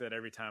fact that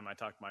every time I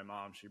talk to my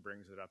mom, she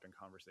brings it up in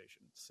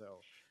conversation. So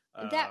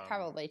That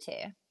probably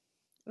too.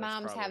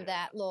 Moms have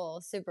that it.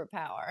 little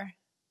superpower.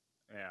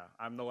 Yeah,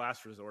 I'm the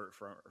last resort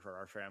for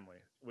our family,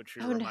 which she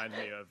Oh, reminds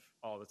no. me of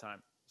all the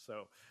time.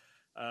 So,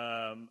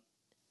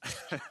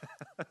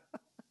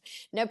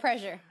 No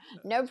pressure.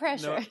 No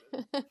pressure.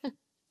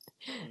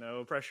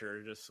 No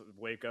pressure. Just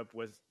wake up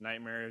with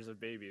nightmares of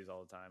babies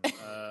all the time.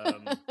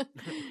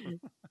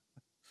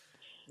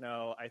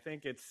 No, I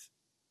think it's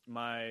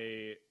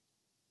my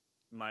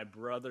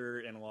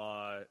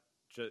brother-in-law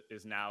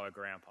is now a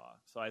grandpa,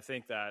 so I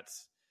think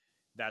that's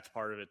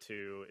part of it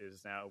too.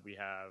 Is now we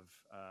have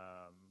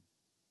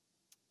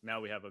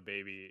a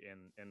baby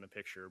in the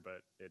picture,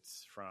 but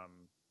it's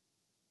from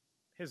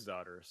his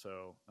daughter.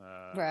 So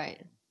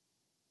Right.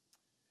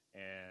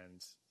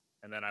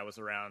 And then I was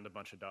around a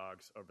bunch of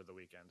dogs over the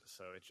weekend,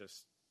 so it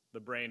just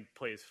the brain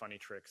plays funny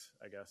tricks,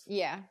 I guess.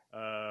 Yeah.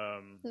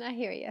 I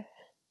hear you.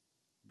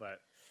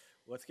 But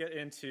let's get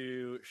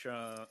into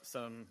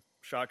some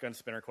shotgun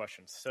spinner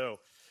questions. So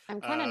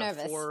I'm kind of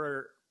nervous.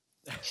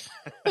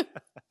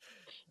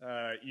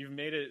 You've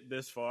made it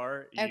this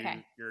far.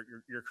 Okay.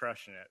 You're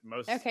crushing it.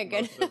 Most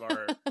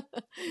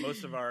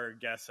of our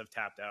guests have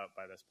tapped out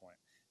by this point.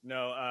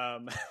 No,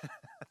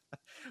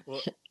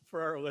 well,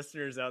 for our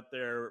listeners out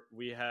there,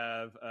 we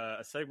have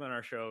a segment on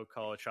our show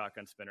called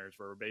Shotgun Spinners,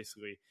 where we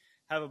basically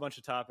have a bunch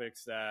of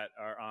topics that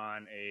are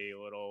on a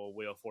little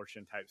Wheel of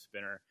Fortune type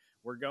spinner.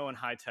 We're going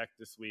high tech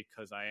this week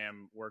because I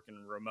am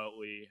working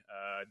remotely.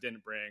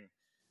 Didn't bring,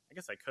 I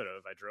guess I could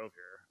have. I drove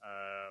here.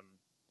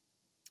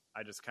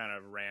 I just kind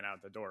of ran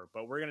out the door.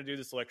 But we're going to do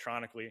this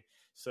electronically.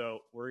 So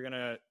we're going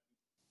to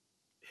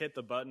hit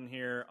the button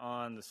here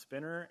on the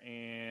spinner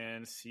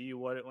and see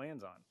what it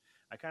lands on.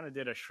 I kind of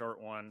did a short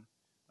one.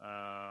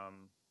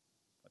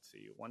 Let's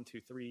see, 1,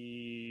 2,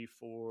 3,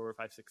 4,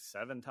 5, 6,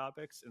 7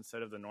 topics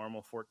instead of the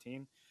normal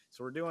 14.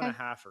 So we're doing a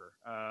halfer,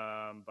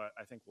 but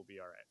I think we'll be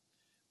all right.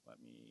 Let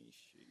me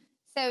see.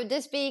 So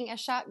this being a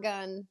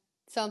shotgun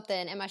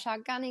something, am I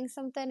shotgunning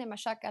something? Am I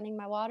shotgunning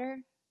my water?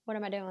 What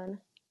am I doing?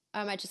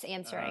 Or am I just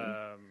answering?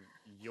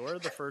 You're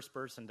the first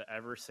person to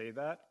ever say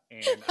that,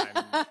 and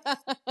I'm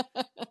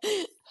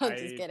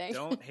just kidding.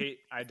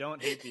 I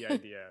don't hate the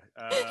idea.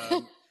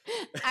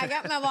 I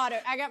got my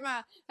water. I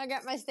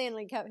got my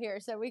Stanley cup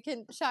here, so we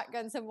can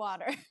shotgun some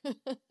water.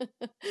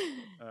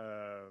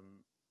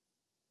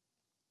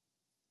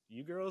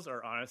 You girls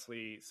are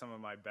honestly some of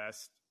my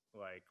best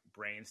like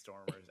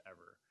brainstormers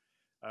ever.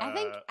 I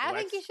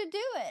think you should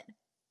do it.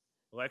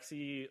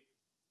 Lexi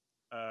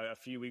a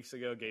few weeks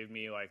ago gave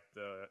me like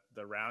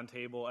the round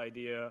table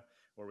idea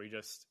where we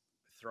just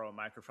throw a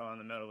microphone in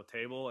the middle of the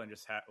table and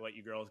just let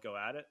you girls go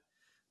at it.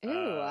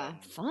 Ooh,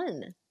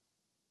 fun.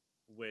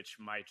 Which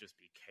might just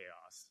be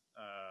chaos.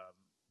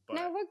 But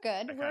no, we're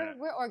good.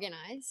 We're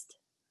organized.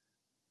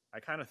 I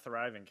kind of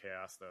thrive in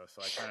chaos though,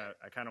 so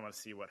I kind of want to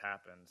see what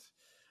happens.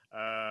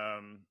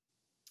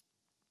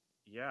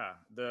 Yeah,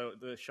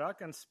 the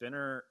shotgun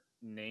spinner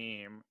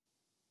name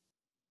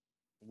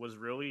was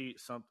really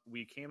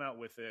we came out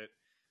with it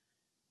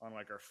on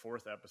like our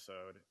 4th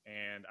episode,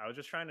 and I was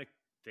just trying to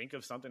think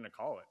of something to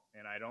call it,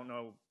 and I don't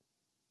know.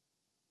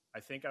 I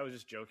think I was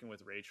just joking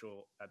with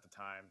Rachel at the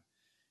time,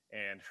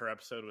 and her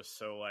episode was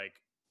so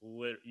like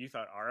you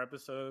thought our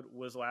episode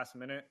was last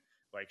minute.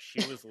 Like she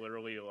was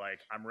literally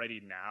like, "I'm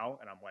ready now,"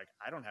 and I'm like,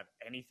 "I don't have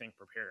anything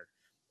prepared,"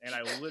 and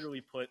I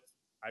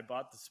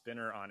bought the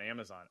spinner on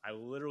Amazon. I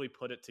literally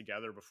put it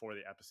together before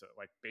the episode,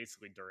 like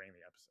basically during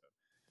the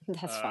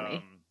episode. That's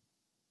funny.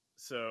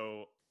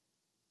 So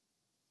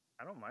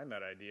I don't mind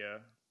that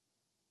idea.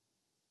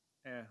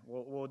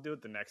 We'll do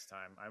it the next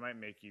time. I might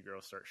make you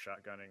girls start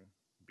shotgunning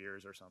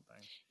beers or something.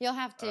 You'll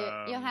have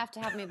to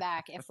have me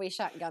back if we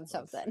shotgun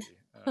something.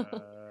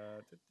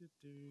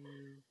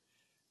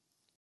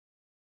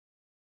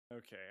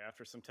 Okay,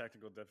 after some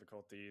technical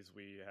difficulties,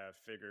 we have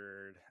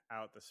figured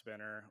out the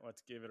spinner.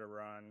 Let's give it a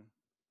run.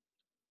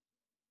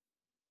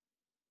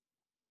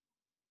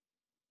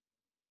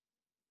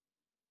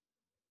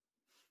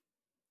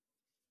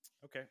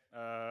 Okay,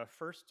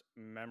 first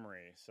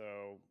memory.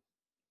 So,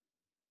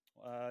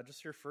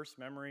 just your first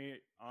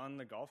memory on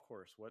the golf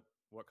course. What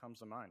comes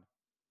to mind?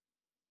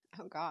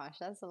 Oh gosh,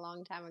 that's a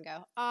long time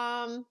ago.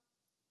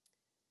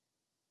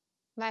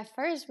 My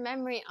first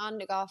memory on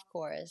the golf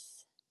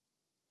course,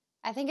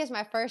 I think it's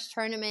my first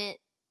tournament,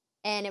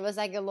 and it was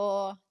like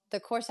the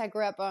course I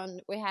grew up on.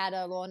 We had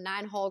a little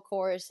 9-hole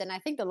course, and I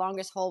think the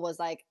longest hole was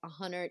like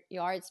 100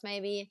 yards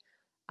maybe.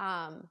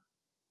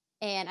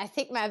 And I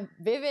think my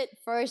vivid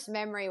first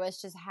memory was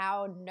just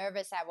how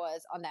nervous I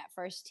was on that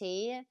first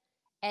tee,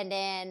 and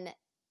then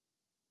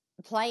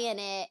playing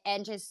it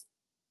and just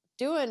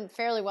doing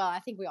fairly well. I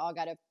think we all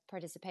got a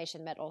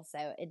participation medal,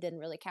 so it didn't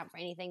really count for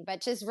anything.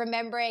 But just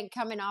remembering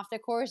coming off the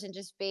course and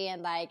just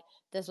being like,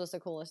 this was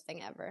the coolest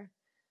thing ever.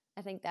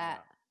 I think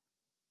that,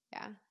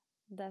 yeah,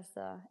 that's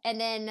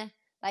and then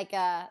like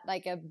a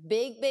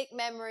big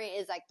memory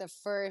is like the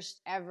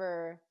first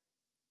ever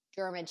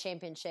German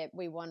championship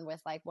we won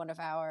with like one of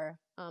our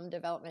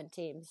development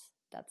teams.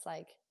 That's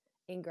like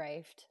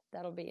engraved.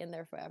 That'll be in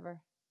there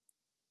forever.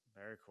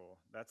 Very cool.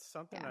 That's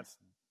something I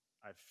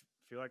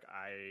feel like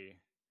I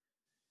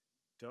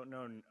don't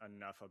know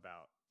enough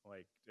about.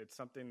 Like, it's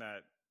something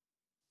that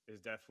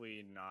is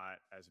definitely not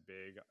as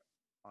big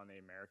on the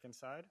American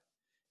side,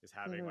 is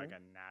having like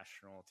a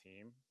national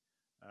team.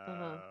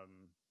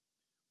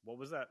 What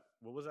was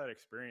that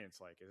experience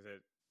like? Is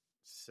it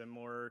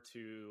similar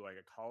to like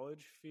a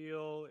college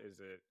feel? Is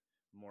it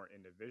more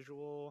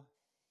individual?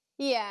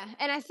 Yeah,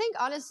 and I think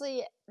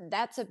honestly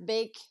that's a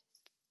big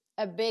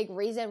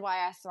reason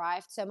why I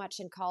thrived so much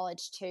in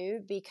college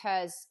too,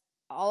 because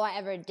all I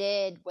ever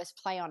did was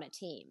play on a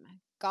team.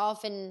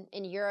 Golf in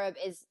Europe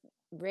is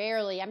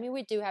rarely, I mean,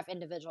 we do have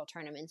individual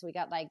tournaments. We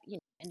got like,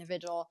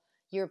 individual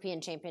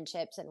European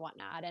championships and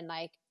whatnot, and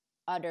like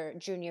other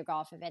junior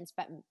golf events,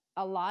 but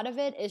a lot of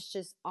it is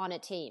just on a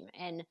team.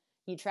 And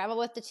you travel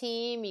with the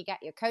team, you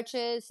got your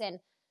coaches. And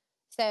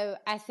so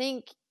I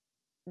think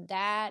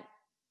that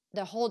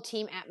the whole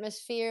team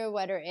atmosphere,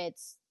 whether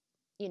it's,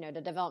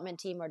 the development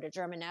team or the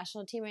German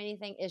national team or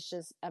anything, is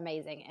just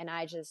amazing. And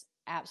I just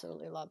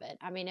absolutely love it.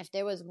 I mean, if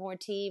there was more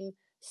team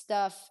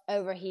stuff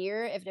over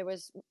here, if there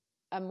was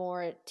a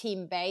more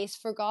team base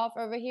for golf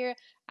over here,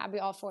 I'd be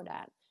all for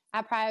that.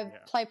 I'd probably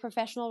play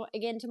professional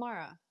again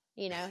tomorrow,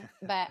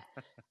 but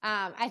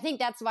I think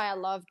that's why I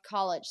loved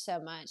college so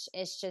much.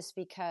 It's just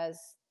because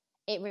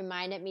it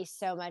reminded me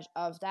so much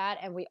of that.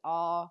 And we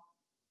all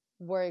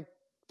were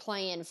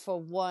playing for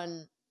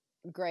one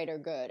greater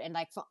good and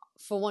like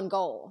for one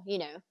goal,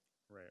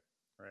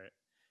 Right.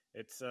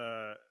 It's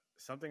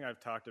something I've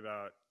talked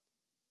about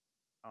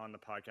on the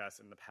podcast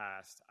in the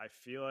past. I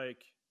feel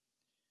like,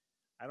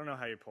 I don't know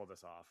how you pull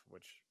this off,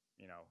 which,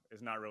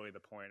 is not really the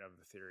point of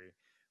the theory,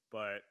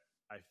 but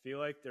I feel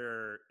like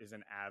there is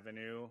an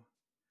avenue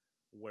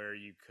where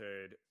you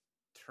could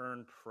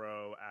turn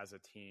pro as a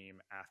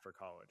team after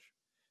college.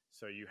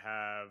 So you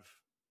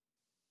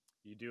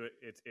do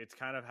it. It's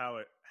kind of how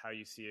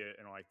you see it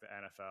in like the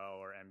NFL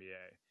or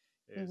NBA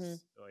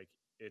is like,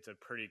 it's a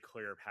pretty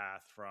clear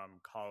path from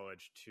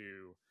college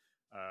to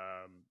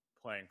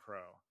playing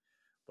pro.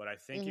 But I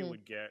think it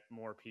would get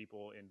more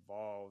people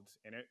involved,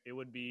 and it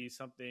would be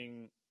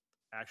something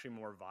actually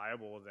more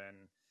viable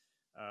than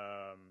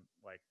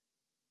like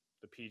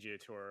the PGA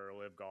Tour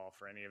or Live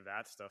Golf or any of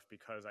that stuff,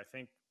 because I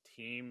think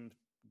team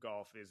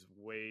golf is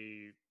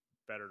way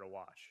better to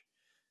watch.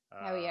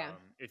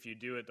 If you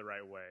do it the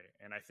right way.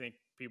 And I think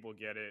people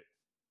get it.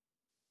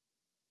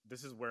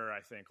 This is where I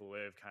think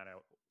Live kind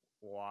of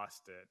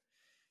lost it,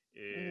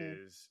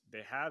 is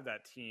they have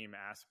that team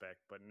aspect,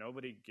 but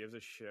nobody gives a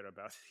shit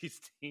about these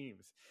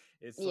teams.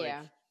 It's like,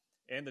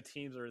 and the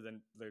teams are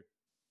the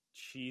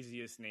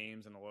cheesiest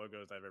names and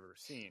logos I've ever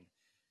seen.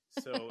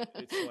 So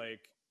it's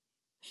like,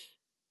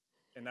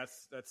 and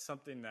that's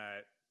something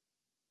that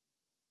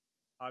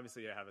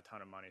obviously they have a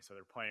ton of money, so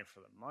they're playing for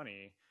the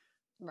money.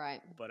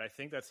 Right. But I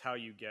think that's how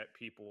you get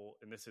people,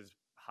 and this is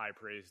high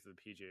praise to the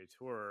PGA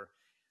Tour,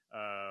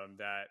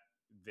 that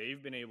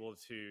they've been able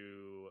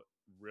to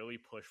really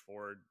push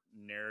forward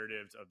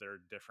narratives of their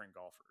different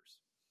golfers.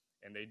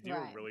 And they do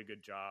a really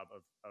good job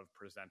of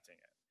presenting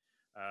it.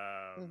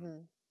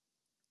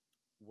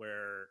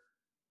 Where,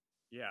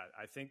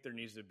 I think there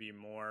needs to be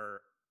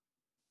more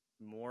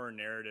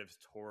narratives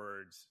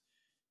towards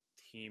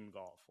team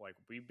golf. Like,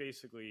 we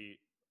basically,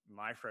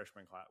 my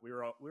freshman class, we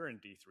were in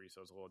D3,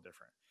 so it's a little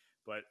different.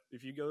 But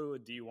if you go to a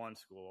D1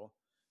 school,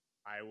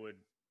 I would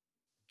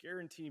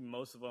guarantee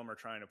most of them are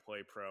trying to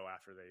play pro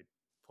after they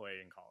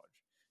play in college.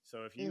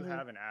 So if you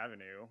have an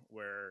avenue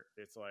where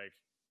it's like,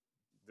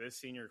 this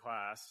senior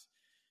class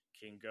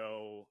can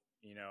go,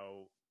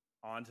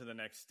 on to the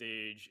next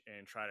stage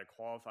and try to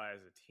qualify as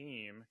a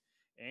team,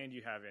 and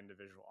you have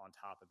individual on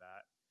top of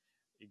that,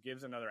 it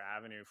gives another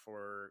avenue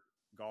for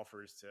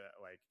golfers to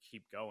like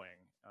keep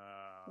going.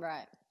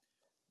 Right.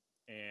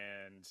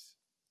 And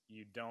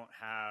you don't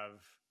have,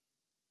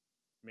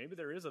 maybe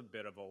there is a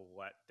bit of a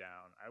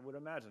letdown. I would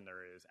imagine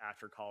there is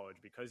after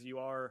college, because you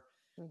are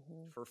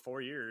for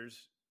 4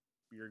 years,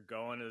 you're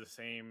going to the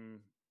same.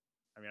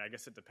 I mean, I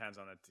guess it depends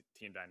on the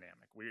team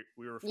dynamic.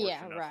 We were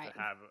fortunate enough to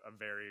have a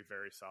very,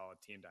 very solid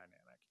team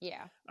dynamic.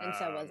 Yeah, and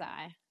so was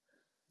I.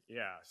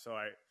 Yeah, so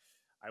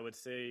I would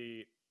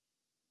say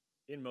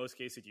in most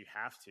cases you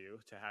have to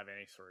have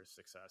any sort of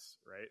success,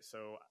 right?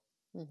 So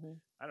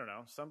I don't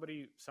know.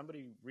 Somebody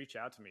reach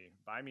out to me,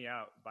 buy me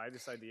out, buy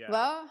this idea.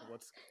 Well,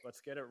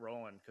 let's get it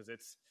rolling, because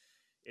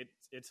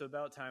it's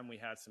about time we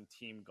had some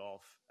team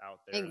golf out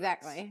there.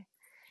 Exactly.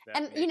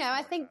 And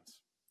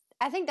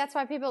I think that's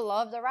why people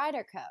love the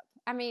Ryder Cup.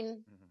 I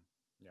mean,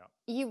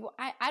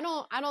 I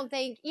don't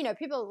think,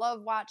 people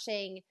love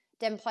watching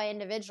them play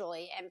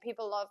individually, and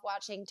people love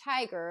watching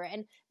Tiger,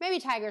 and maybe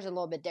Tiger's a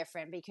little bit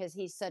different because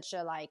he's such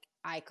a like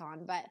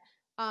icon, but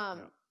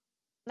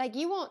like,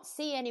 you won't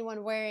see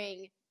anyone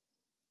wearing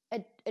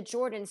a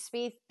Jordan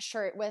Spieth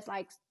shirt with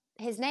like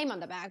his name on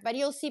the back, but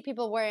you'll see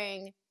people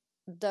wearing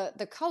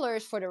the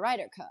colors for the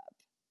Ryder Cup,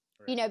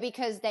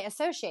 because they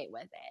associate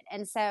with it.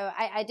 And so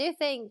I do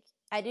think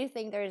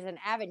there's an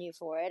avenue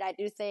for it. I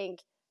do think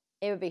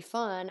it would be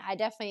fun. I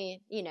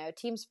definitely,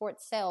 team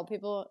sports sell.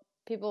 People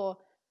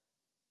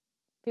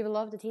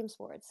love the team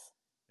sports.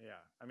 Yeah.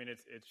 I mean,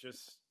 it's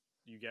just,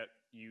 you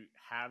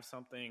have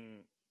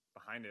something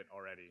behind it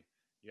already.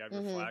 You have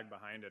your flag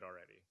behind it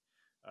already.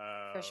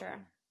 For sure.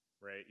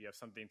 Right. You have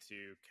something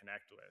to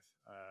connect with.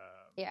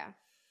 Yeah.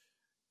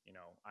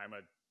 I'm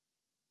a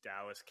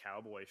Dallas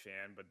Cowboy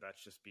fan, but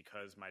that's just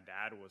because my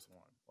dad was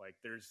one. Like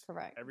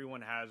Correct.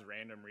 Everyone has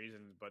random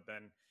reasons, but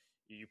then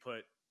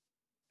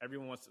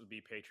everyone wants to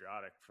be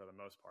patriotic for the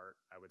most part,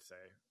 I would say.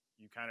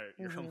 You're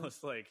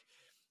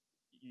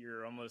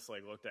almost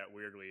like looked at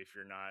weirdly if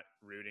you're not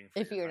rooting for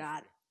your country.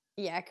 Not.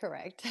 Yeah,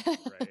 correct.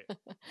 Right.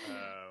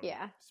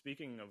 Yeah.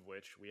 Speaking of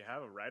which, we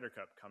have a Ryder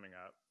Cup coming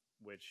up,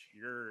 which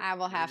I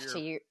will have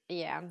to.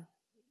 Yeah.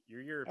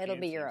 Your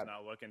European team's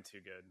not looking too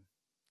good.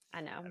 I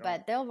know,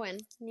 but they'll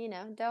win.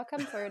 They'll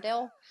come through.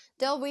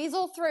 They'll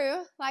weasel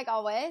through like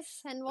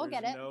always, and we'll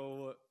get it.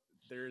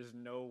 There's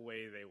no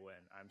way they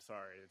win. I'm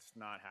sorry, it's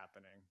not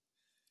happening.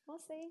 We'll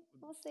see.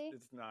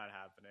 It's not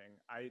happening.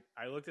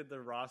 I looked at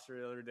the roster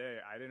the other day.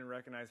 I didn't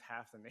recognize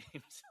half the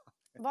names.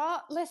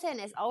 Well, listen,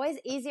 it's always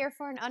easier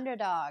for an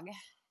underdog.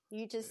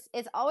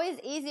 It's always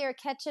easier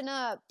catching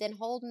up than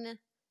holding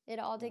it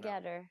all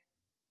together.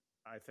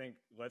 No. I think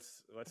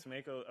let's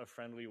make a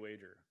friendly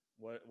wager.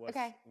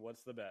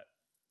 What's the bet?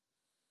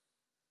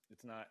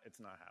 It's not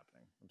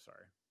happening. I'm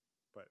sorry.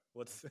 But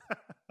what's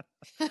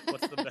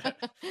the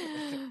bet?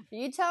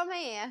 You tell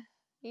me.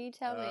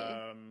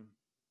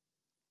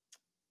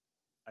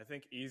 I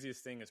think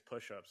easiest thing is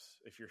push-ups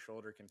if your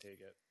shoulder can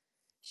take it.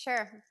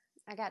 Sure.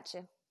 I got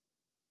you.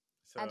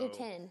 So I'll do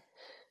 10.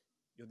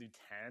 You'll do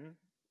 10?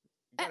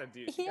 You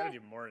gotta do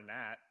more than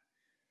that.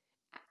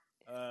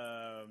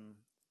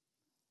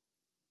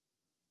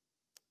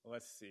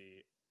 Let's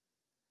see.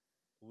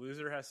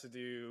 Loser has to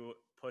do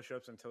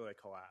push-ups until they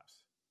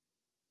collapse.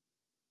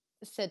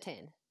 So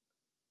 10.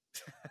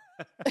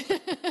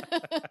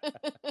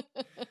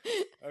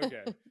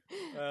 Okay.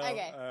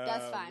 Okay,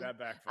 that's fine. That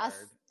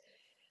backfired.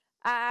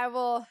 I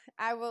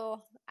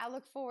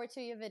look forward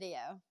to your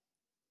video.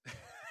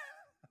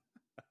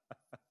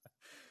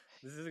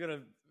 This is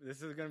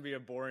gonna be a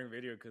boring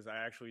video because I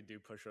actually do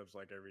push-ups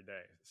like every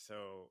day.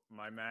 So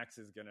my max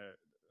is gonna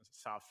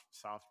soft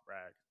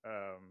brag.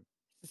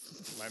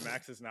 My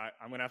max is not.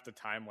 I'm gonna have to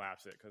time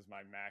lapse it because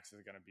my max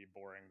is gonna be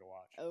boring to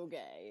watch.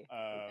 Okay.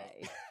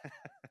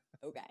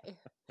 Okay.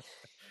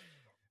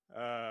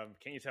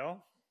 Can you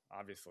tell?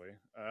 Obviously.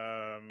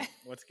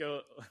 Let's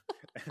go.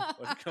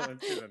 Let's go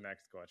into the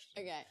next question.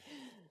 Okay.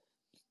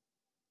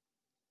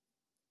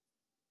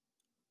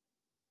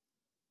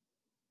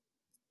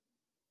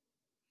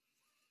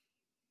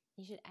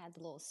 You should add the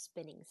little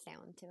spinning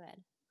sound to it.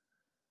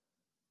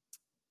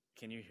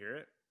 Can you hear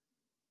it?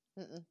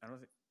 Mm-mm. I don't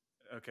think.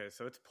 Okay,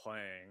 so it's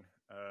playing.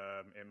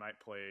 It might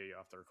play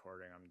off the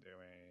recording I'm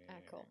doing.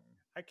 Ah, cool.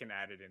 I can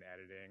add it in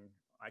editing.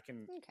 I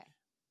can. Okay.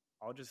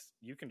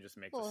 You can just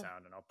make the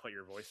sound and I'll put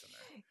your voice in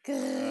there.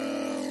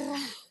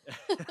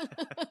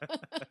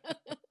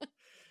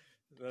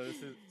 So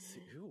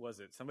who was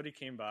it? Somebody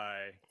came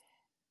by.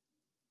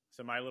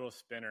 So my little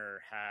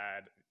spinner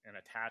had an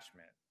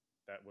attachment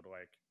that would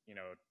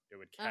it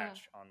would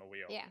catch on the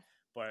wheel. Yeah.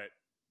 But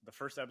the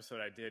first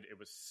episode I did, it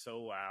was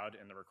so loud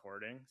in the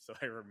recording, so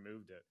I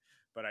removed it.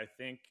 But I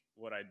think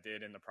what I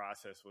did in the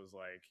process was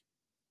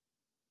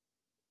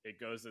it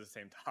goes to the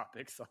same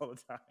topics all the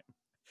time.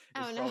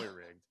 It's probably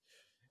rigged.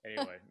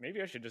 Anyway,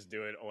 maybe I should just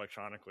do it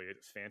electronically.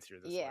 It's fancier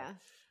this way.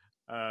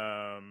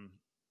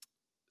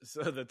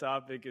 So the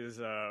topic is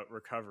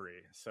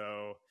recovery.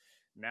 So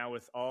now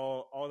with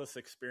all this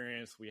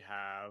experience we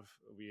have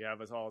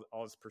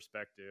all this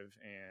perspective,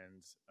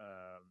 and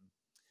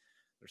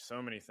there's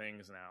so many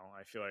things now.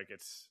 I feel like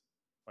it's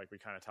like we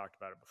kind of talked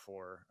about it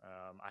before.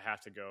 I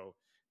have to go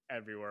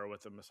everywhere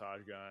with a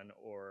massage gun,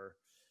 or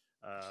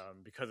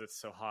because it's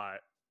so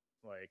hot,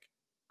 like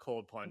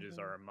cold plunges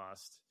are a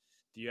must.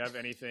 Do you have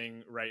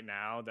anything right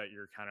now that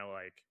you're kind of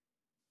like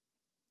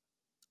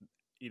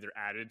either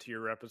added to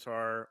your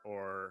repertoire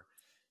or,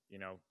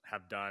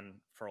 have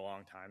done for a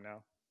long time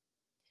now?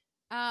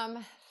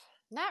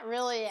 Not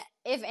really.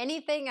 If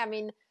anything, I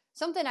mean,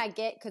 something I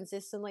get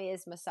consistently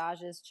is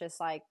massages, just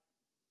like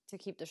to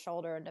keep the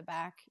shoulder and the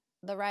back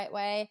the right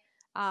way.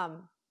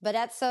 But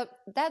that's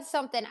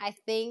something I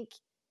think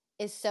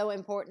is so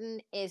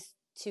important, is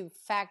to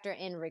factor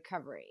in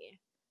recovery.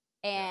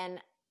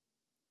 And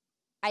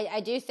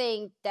I do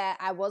think that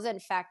I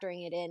wasn't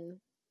factoring it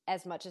in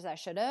as much as I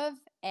should have,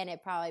 and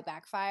it probably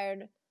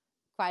backfired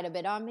quite a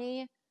bit on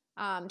me.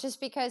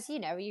 Just because, you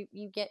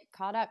get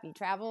caught up, you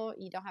travel,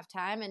 you don't have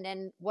time. And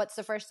then what's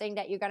the first thing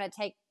that you're going to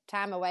take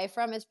time away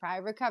from is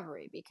probably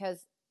recovery,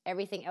 because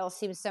everything else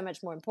seems so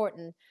much more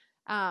important.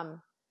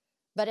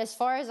 But as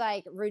far as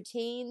like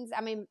routines, I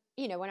mean,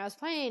 when I was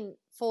playing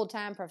full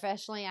time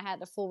professionally, I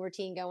had the full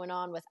routine going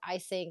on with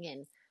icing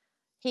and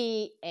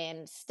heat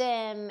and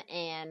stem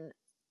and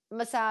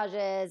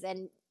massages.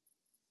 And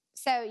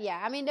so,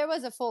 I mean, there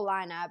was a full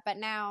lineup, but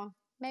now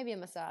maybe a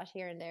massage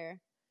here and there.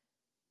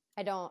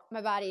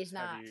 My body's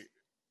not.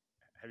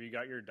 have you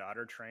got your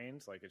daughter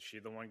trained? Like, is she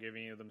the one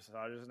giving you the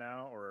massages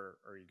now, or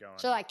are you going?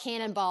 She'll like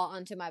cannonball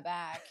onto my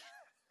back.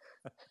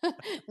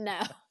 No,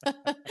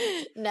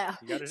 no,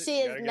 You gotta she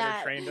is get not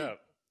her trained up.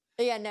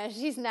 Yeah, no,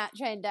 she's not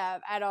trained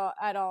up. I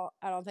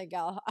don't think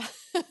I'll.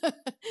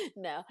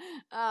 No,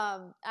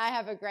 I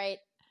have a great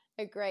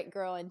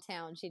girl in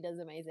town. She does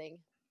amazing.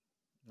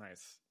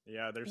 Nice.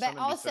 Yeah, there's But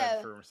something to be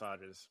said for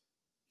massages.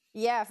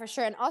 Yeah, for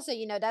sure. And also,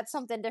 that's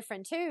something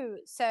different too.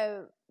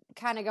 So,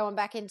 kind of going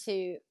back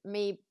into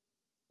me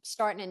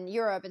starting in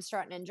Europe and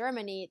starting in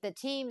Germany, the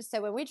teams.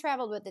 So, when we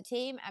traveled with the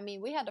team, I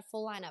mean, we had a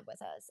full lineup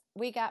with us.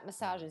 We got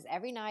massages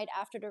every night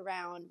after the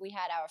round. We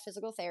had our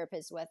physical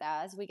therapist with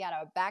us. We got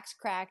our backs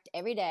cracked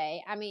every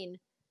day. I mean,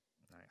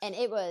 Nice. and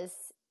it was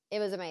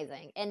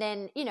amazing. And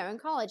then, in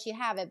college you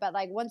have it, but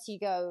like once you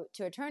go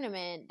to a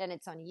tournament, then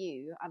it's on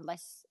you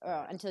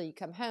until you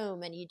come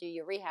home and you do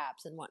your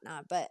rehabs and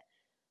whatnot. But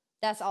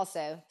that's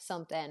also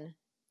something.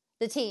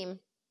 The team,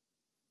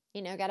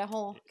 got a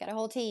whole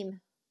team.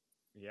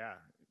 Yeah,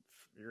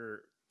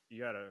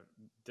 you had a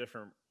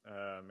different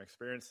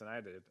experience than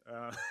I did.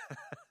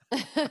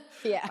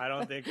 Yeah, I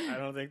don't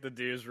think the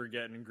dudes were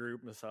getting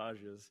group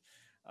massages,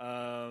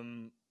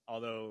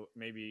 although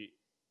maybe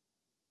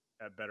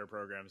at better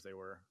programs they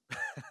were.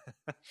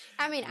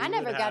 I mean, I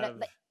never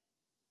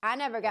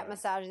got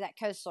massages at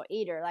Coastal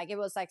either. Like it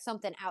was like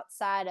something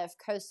outside of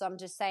Coastal. I'm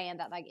just saying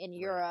that like in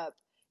Europe,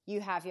 you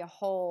have your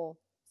whole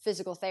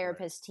physical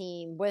therapist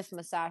team with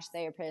massage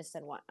therapists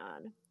and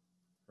whatnot.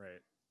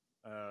 Right.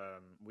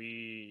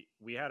 We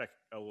had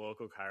a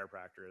local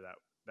chiropractor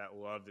that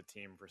loved the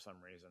team for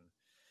some reason,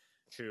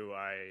 who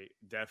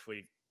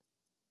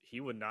he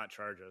would not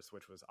charge us,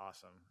 which was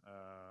awesome.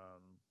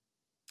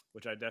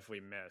 Which I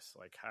definitely miss.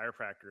 Like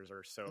chiropractors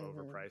are so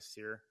overpriced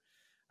here.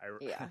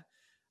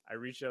 I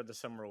reached out to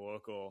somewhere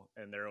local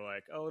and they're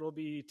like, "Oh, it'll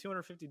be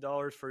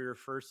 $250 for your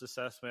first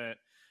assessment,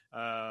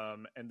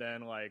 and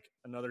then like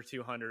another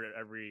 $200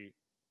 every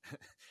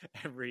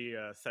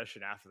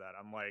session after that."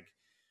 I'm like,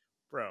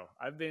 bro,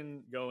 I've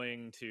been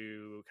going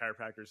to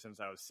chiropractors since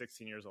I was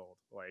 16 years old.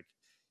 Like,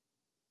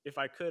 if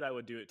I could, I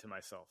would do it to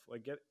myself.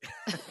 Like,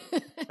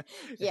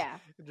 Yeah.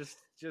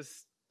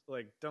 just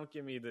like, don't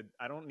give me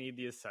I don't need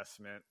the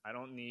assessment. I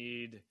don't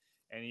need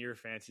any of your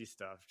fancy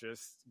stuff.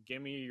 Just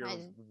give me your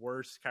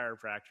worst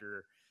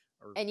chiropractor.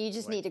 And you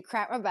just need to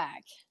crack my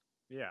back.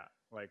 Yeah.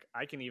 Like,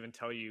 I can even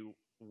tell you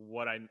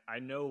what I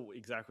know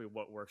exactly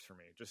what works for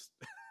me. Just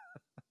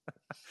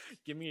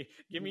give me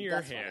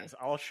your That's hands.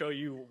 funny. I'll show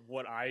you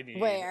what I need.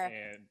 Where?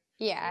 And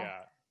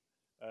Yeah.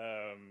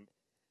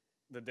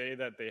 The day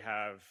that they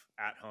have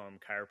at-home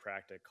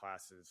chiropractic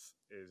classes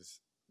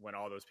is when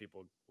all those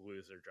people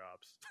lose their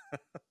jobs.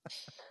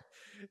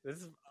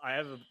 I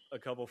have a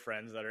couple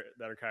friends that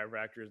are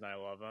chiropractors and I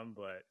love them,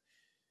 but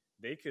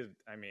they could,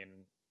 I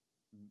mean,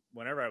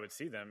 whenever I would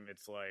see them,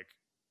 it's like,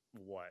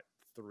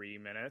 3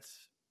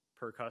 minutes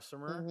per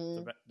customer,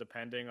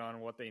 depending on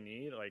what they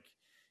need. Like,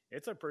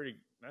 that's a pretty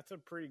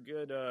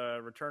good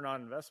return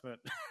on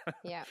investment.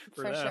 Yeah,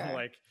 for them. Sure.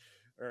 Like,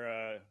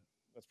 or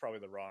that's probably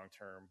the wrong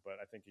term, but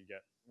I think you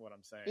get what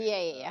I'm saying.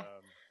 Yeah.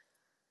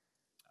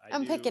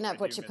 I'm picking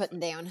up what you're putting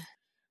down.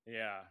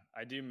 Yeah,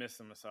 I do miss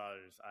the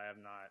massages. I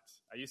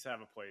used to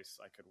have a place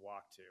I could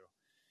walk to,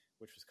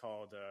 which was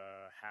called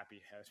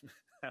Happy Head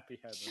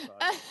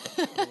Massage.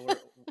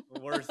 The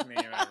worst name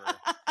ever.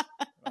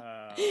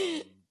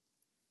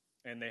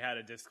 And they had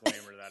a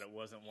disclaimer that it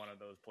wasn't one of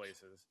those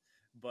places.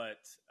 But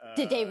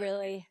did they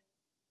really?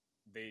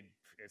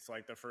 It's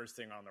like the first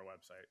thing on their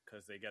website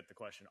because they get the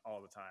question all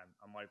the time.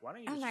 I'm like, why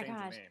don't you just change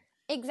the name?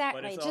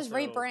 Exactly, just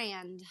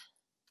rebrand.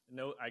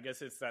 No, I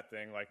guess it's that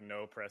thing like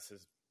no press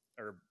is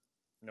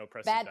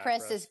bad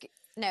press is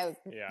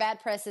bad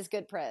press is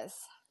good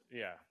press.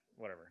 Yeah,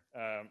 whatever.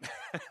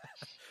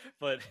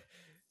 But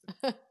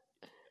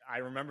I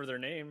remember their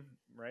name,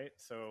 right?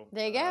 So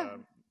there you go.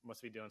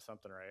 Must be doing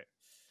something right.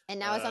 And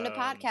now it's on the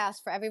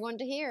podcast for everyone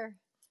to hear.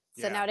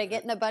 So now they're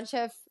getting a bunch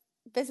of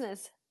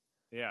business.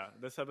 Yeah,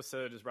 this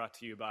episode is brought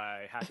to you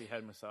by Happy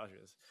Head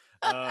Massages,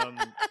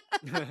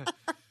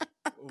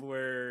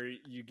 where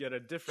you get a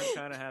different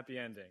kind of happy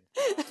ending.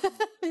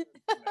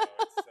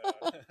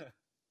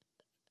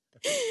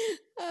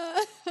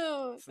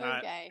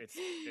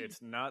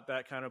 It's not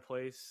that kind of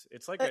place.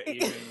 It's like an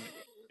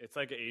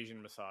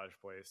Asian massage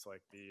place.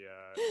 Like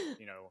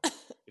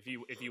if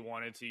you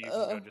wanted to, you can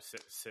go just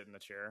sit in the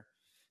chair,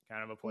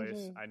 kind of a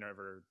place. I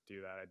never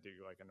do that. I do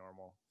like a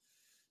normal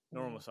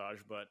massage,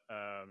 but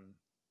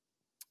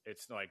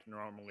it's like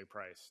normally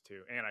priced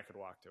too, and I could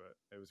walk to it.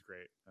 It was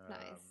great.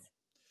 Nice.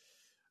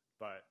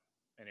 But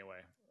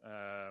anyway,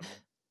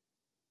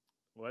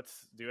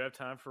 do you have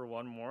time for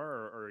one more,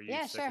 or are you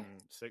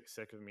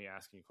sick of me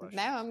asking you questions?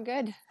 No, I'm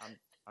good.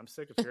 I'm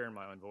sick of hearing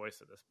my own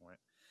voice at this point.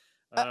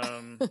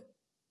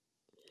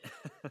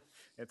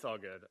 It's all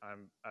good.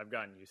 I've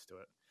gotten used to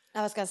it.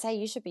 I was gonna say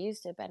you should be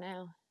used to it by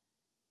now.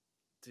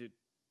 Dude,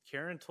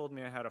 Karen told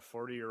me I had a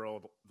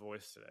 40-year-old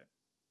voice today.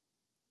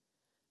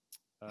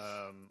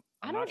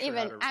 I don't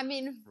even. I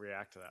mean,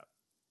 react to that.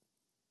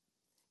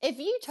 If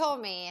you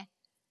told me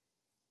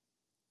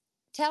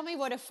Tell me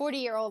what a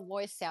 40-year-old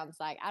voice sounds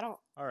like. I don't.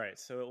 All right,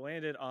 so it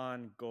landed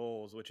on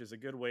goals, which is a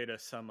good way to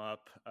sum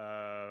up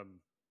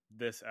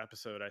this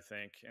episode, I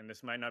think. And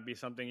this might not be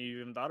something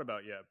you even thought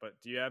about yet, but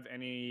do you have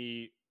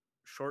any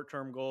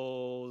short-term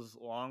goals,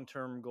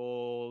 long-term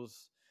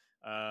goals?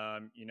 I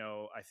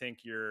think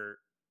you're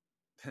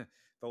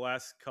the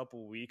last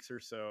couple weeks or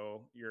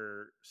so,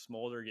 your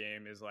smolder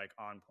game is like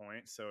on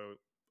point. So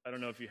I don't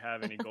know if you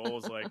have any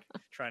goals, like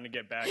trying to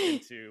get back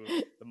into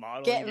the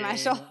modeling game.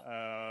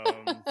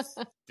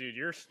 Dude,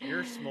 your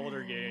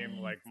smolder game,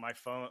 like my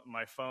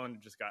phone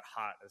just got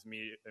hot as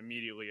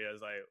immediately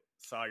as I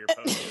saw your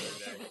post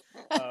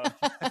the other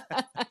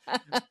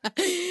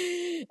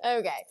day.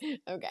 Okay.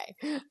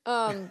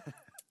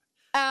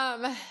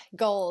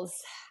 Goals.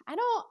 I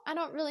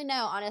don't really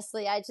know,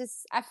 honestly. I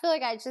feel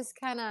like I just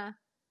kind of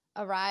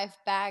arrive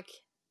back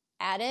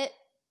at it,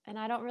 and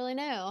I don't really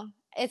know.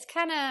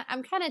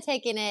 I'm kind of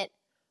taking it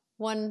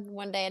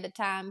one day at a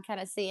time, kind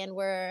of seeing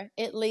where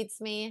it leads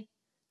me.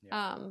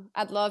 Yeah.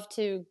 I'd love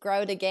to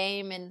grow the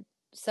game in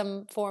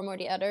some form or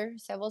the other.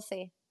 So we'll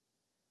see.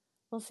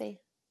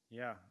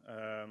 Yeah.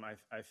 I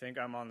think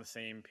I'm on the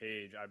same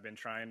page. I've been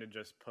trying to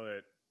just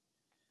put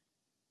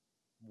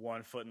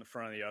one foot in the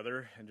front of the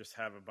other and just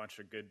have a bunch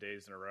of good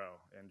days in a row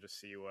and just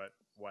see what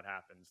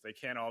happens. They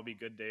can't all be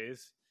good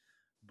days,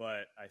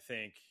 but I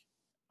think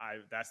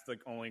that's the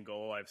only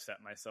goal I've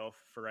set myself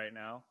for right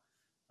now.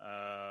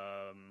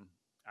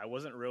 I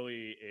wasn't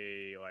really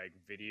a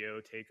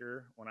video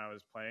taker when I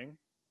was playing.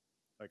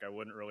 Like I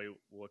wouldn't really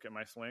look at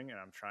my swing, and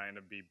I'm trying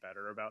to be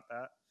better about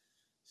that.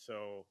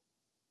 So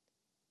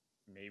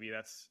maybe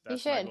that's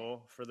my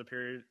goal for the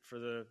period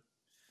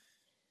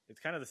it's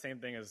kind of the same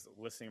thing as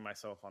listening to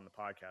myself on the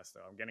podcast,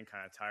 though. I'm getting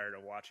kind of tired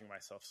of watching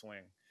myself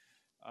swing.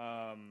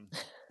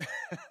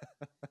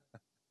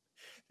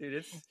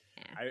 Dude,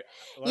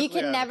 you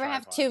can never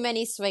have too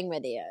many swing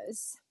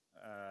videos.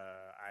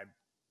 I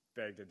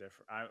beg to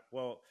differ.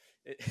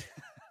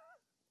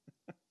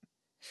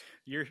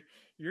 Your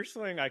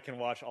swing I can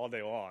watch all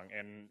day long,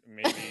 and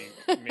maybe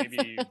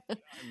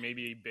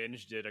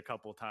binged it a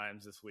couple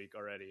times this week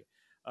already.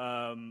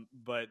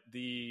 But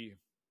the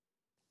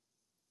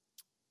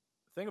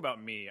thing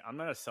about me, I'm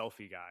not a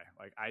selfie guy.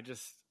 Like I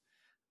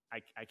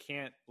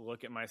can't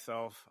look at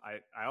myself.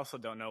 I also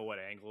don't know what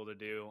angle to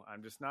do.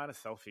 I'm just not a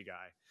selfie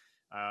guy.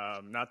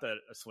 Not that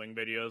a swing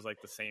video is like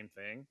the same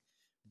thing,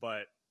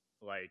 but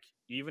like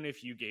even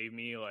if you gave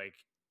me like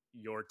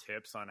your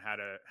tips on how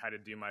to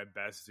do my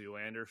best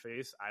Zoolander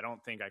face, I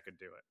don't think I could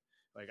do it.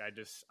 Like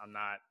I'm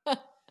not.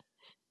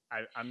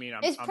 I mean,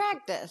 it's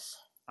practice.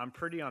 I'm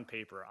pretty on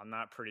paper. I'm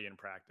not pretty in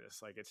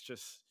practice. Like it's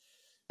just.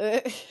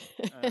 I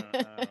don't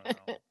know.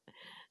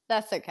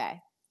 That's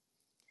okay.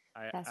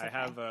 I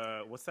have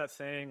what's that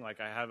saying? Like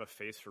I have a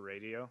face for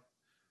radio.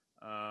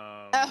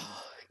 Oh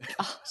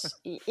gosh,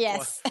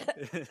 yes.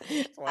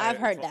 I've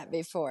heard that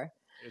before.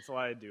 It's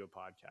why I do a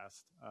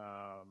podcast.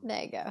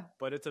 There you go.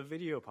 But it's a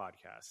video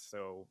podcast,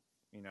 so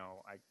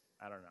I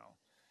don't know.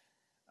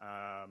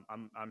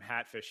 I'm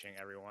hat fishing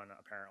everyone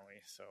apparently.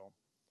 So,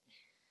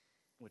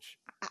 which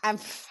I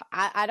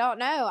don't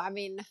know. I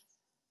mean,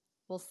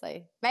 we'll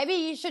see. Maybe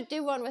you should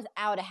do one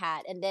without a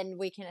hat, and then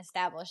we can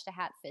establish the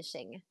hat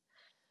fishing.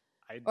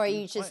 Or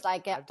you just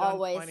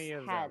always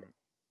had.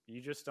 You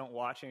just don't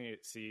watch any.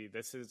 See,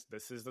 this is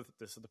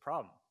the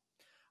problem.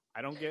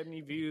 I don't get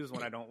any views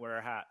when I don't wear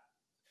a hat.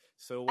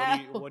 So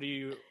what do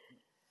you?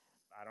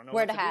 I don't know.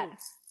 Wear the hat.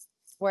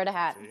 Wear the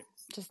hat. See?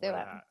 Just do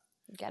it.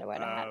 You gotta wear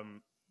the hat.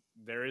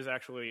 There is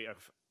actually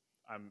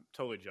I'm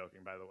totally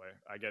joking, by the way.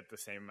 I get the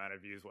same amount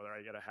of views whether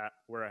I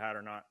wear a hat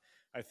or not.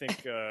 I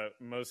think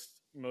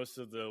most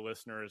of the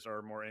listeners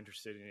are more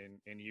interested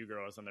in you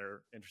girls than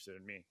they're interested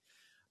in me,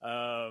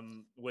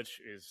 which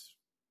is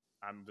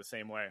I'm the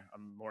same way.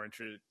 I'm more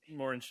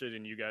interested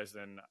in you guys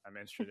than I'm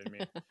interested in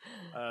me.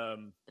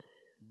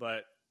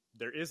 But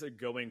there is a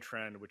going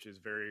trend, which is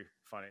very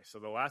funny. So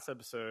the last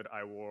episode,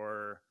 I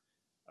wore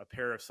a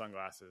pair of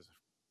sunglasses,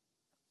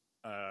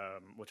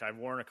 which I've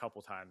worn a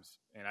couple times,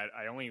 and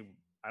I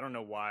don't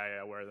know why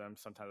I wear them.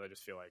 Sometimes I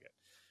just feel like it.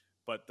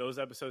 But those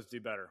episodes do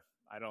better.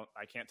 I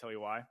can't tell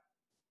you why.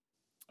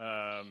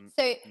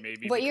 So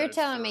maybe what you're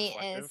telling me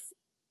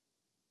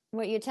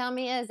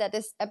is that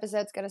this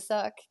episode's going to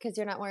suck because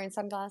you're not wearing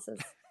sunglasses.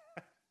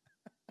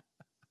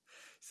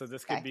 So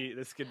this could be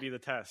the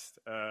test.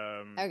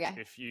 Okay.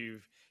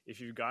 If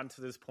you've gotten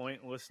to this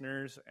point,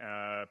 listeners,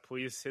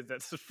 please hit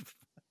that subscribe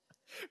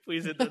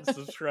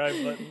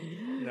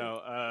button.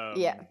 No.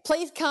 Yeah.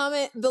 Please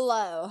comment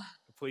below.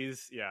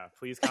 Please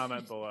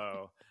comment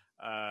below.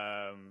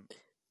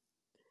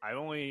 I've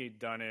only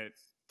done it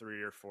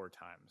 3 or 4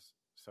 times,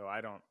 so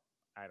I don't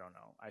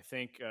know. I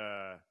think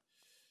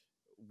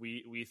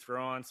we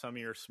throw on some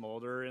of your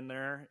smolder in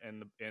there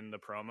in the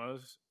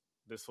promos.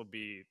 This will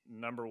be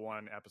number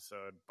 1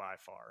 episode by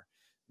far.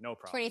 No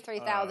problem.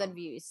 23,000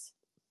 views.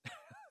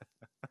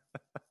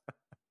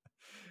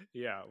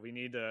 Yeah, we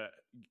need to.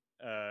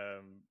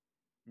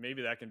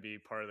 Maybe that can be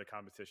part of the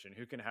competition.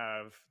 Who can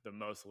have the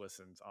most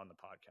listens on the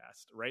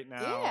podcast right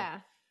now? Yeah.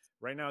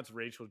 right now it's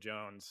Rachel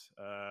Jones.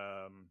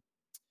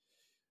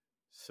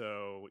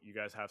 So you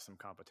guys have some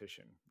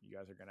competition. You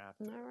guys are going to have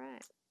to All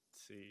right.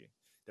 see.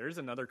 There's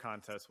another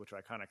contest which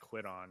I kind of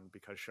quit on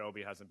because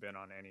Shelby hasn't been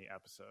on any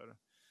episode.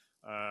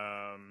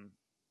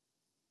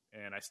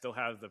 And I still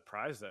have the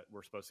prize that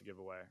we're supposed to give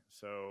away.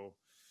 So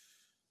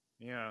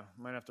yeah,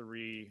 might have to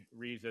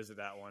revisit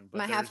that one. But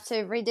might have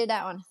to redo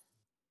that one.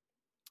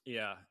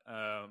 Yeah.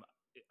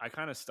 I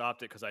kind of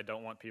stopped it because I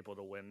don't want people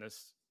to win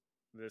this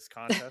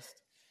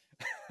contest.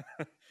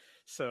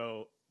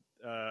 So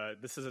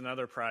this is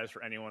another prize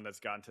for anyone that's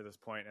gotten to this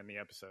point in the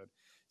episode.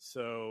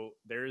 So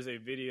there is a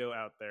video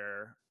out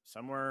there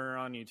somewhere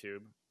on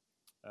YouTube.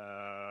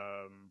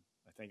 I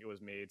think it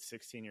was made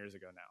 16 years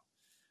ago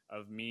now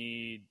of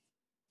me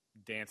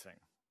dancing.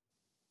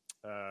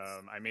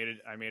 I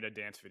made a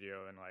dance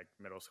video in like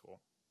middle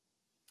school.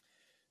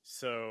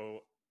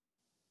 So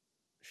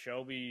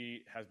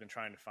Shelby has been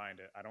trying to find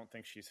it. I don't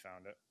think she's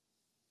found it.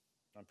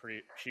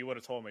 She would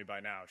have told me by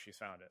now she's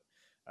found it.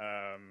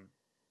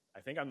 I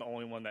think I'm the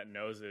only one that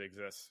knows it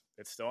exists.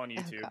 It's still on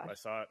YouTube. I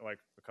saw it like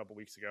a couple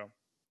weeks ago.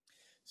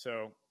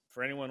 So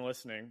for anyone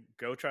listening,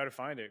 go try to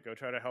find it. Go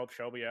try to help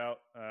Shelby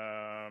out.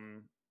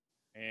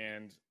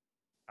 And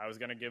I was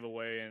going to give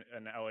away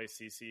an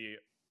LACC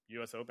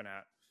US Open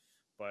hat,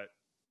 but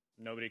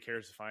nobody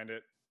cares to find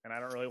it. And I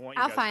don't really want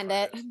you guys to find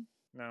it.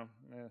 No,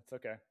 it's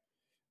okay.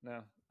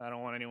 No, I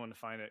don't want anyone to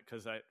find it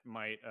because I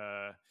might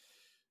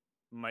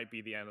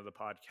be the end of the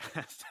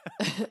podcast.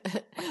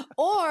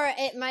 Or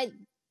it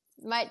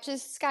might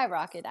just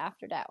skyrocket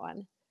after that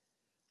one.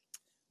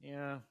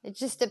 Yeah. It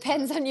just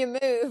depends on your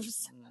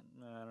moves.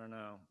 I don't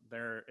know.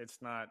 They're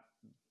not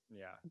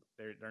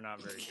very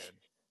good.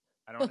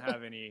 I don't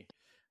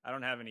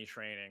have any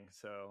training,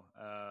 so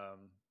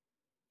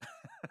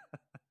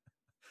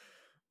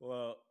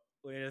well,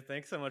 Lena,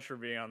 thanks so much for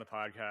being on the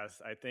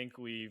podcast. I think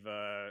we've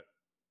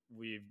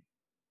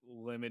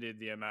limited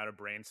the amount of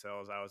brain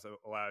cells I was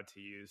allowed to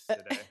use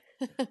today.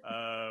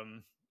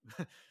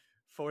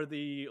 For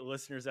the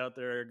listeners out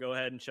there, go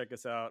ahead and check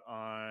us out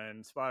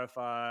on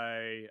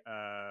Spotify,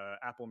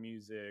 Apple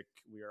Music.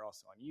 We are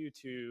also on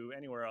YouTube,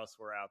 anywhere else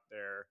we're out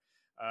there.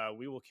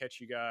 We will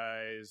catch you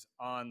guys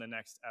on the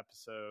next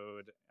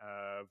episode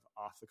of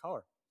Off the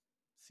Collar.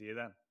 See you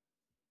then.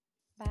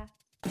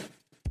 Bye.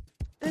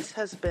 This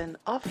has been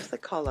Off the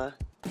Collar.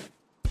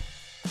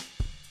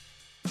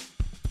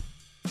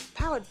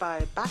 Powered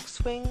by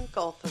Backswing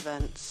Golf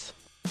Events.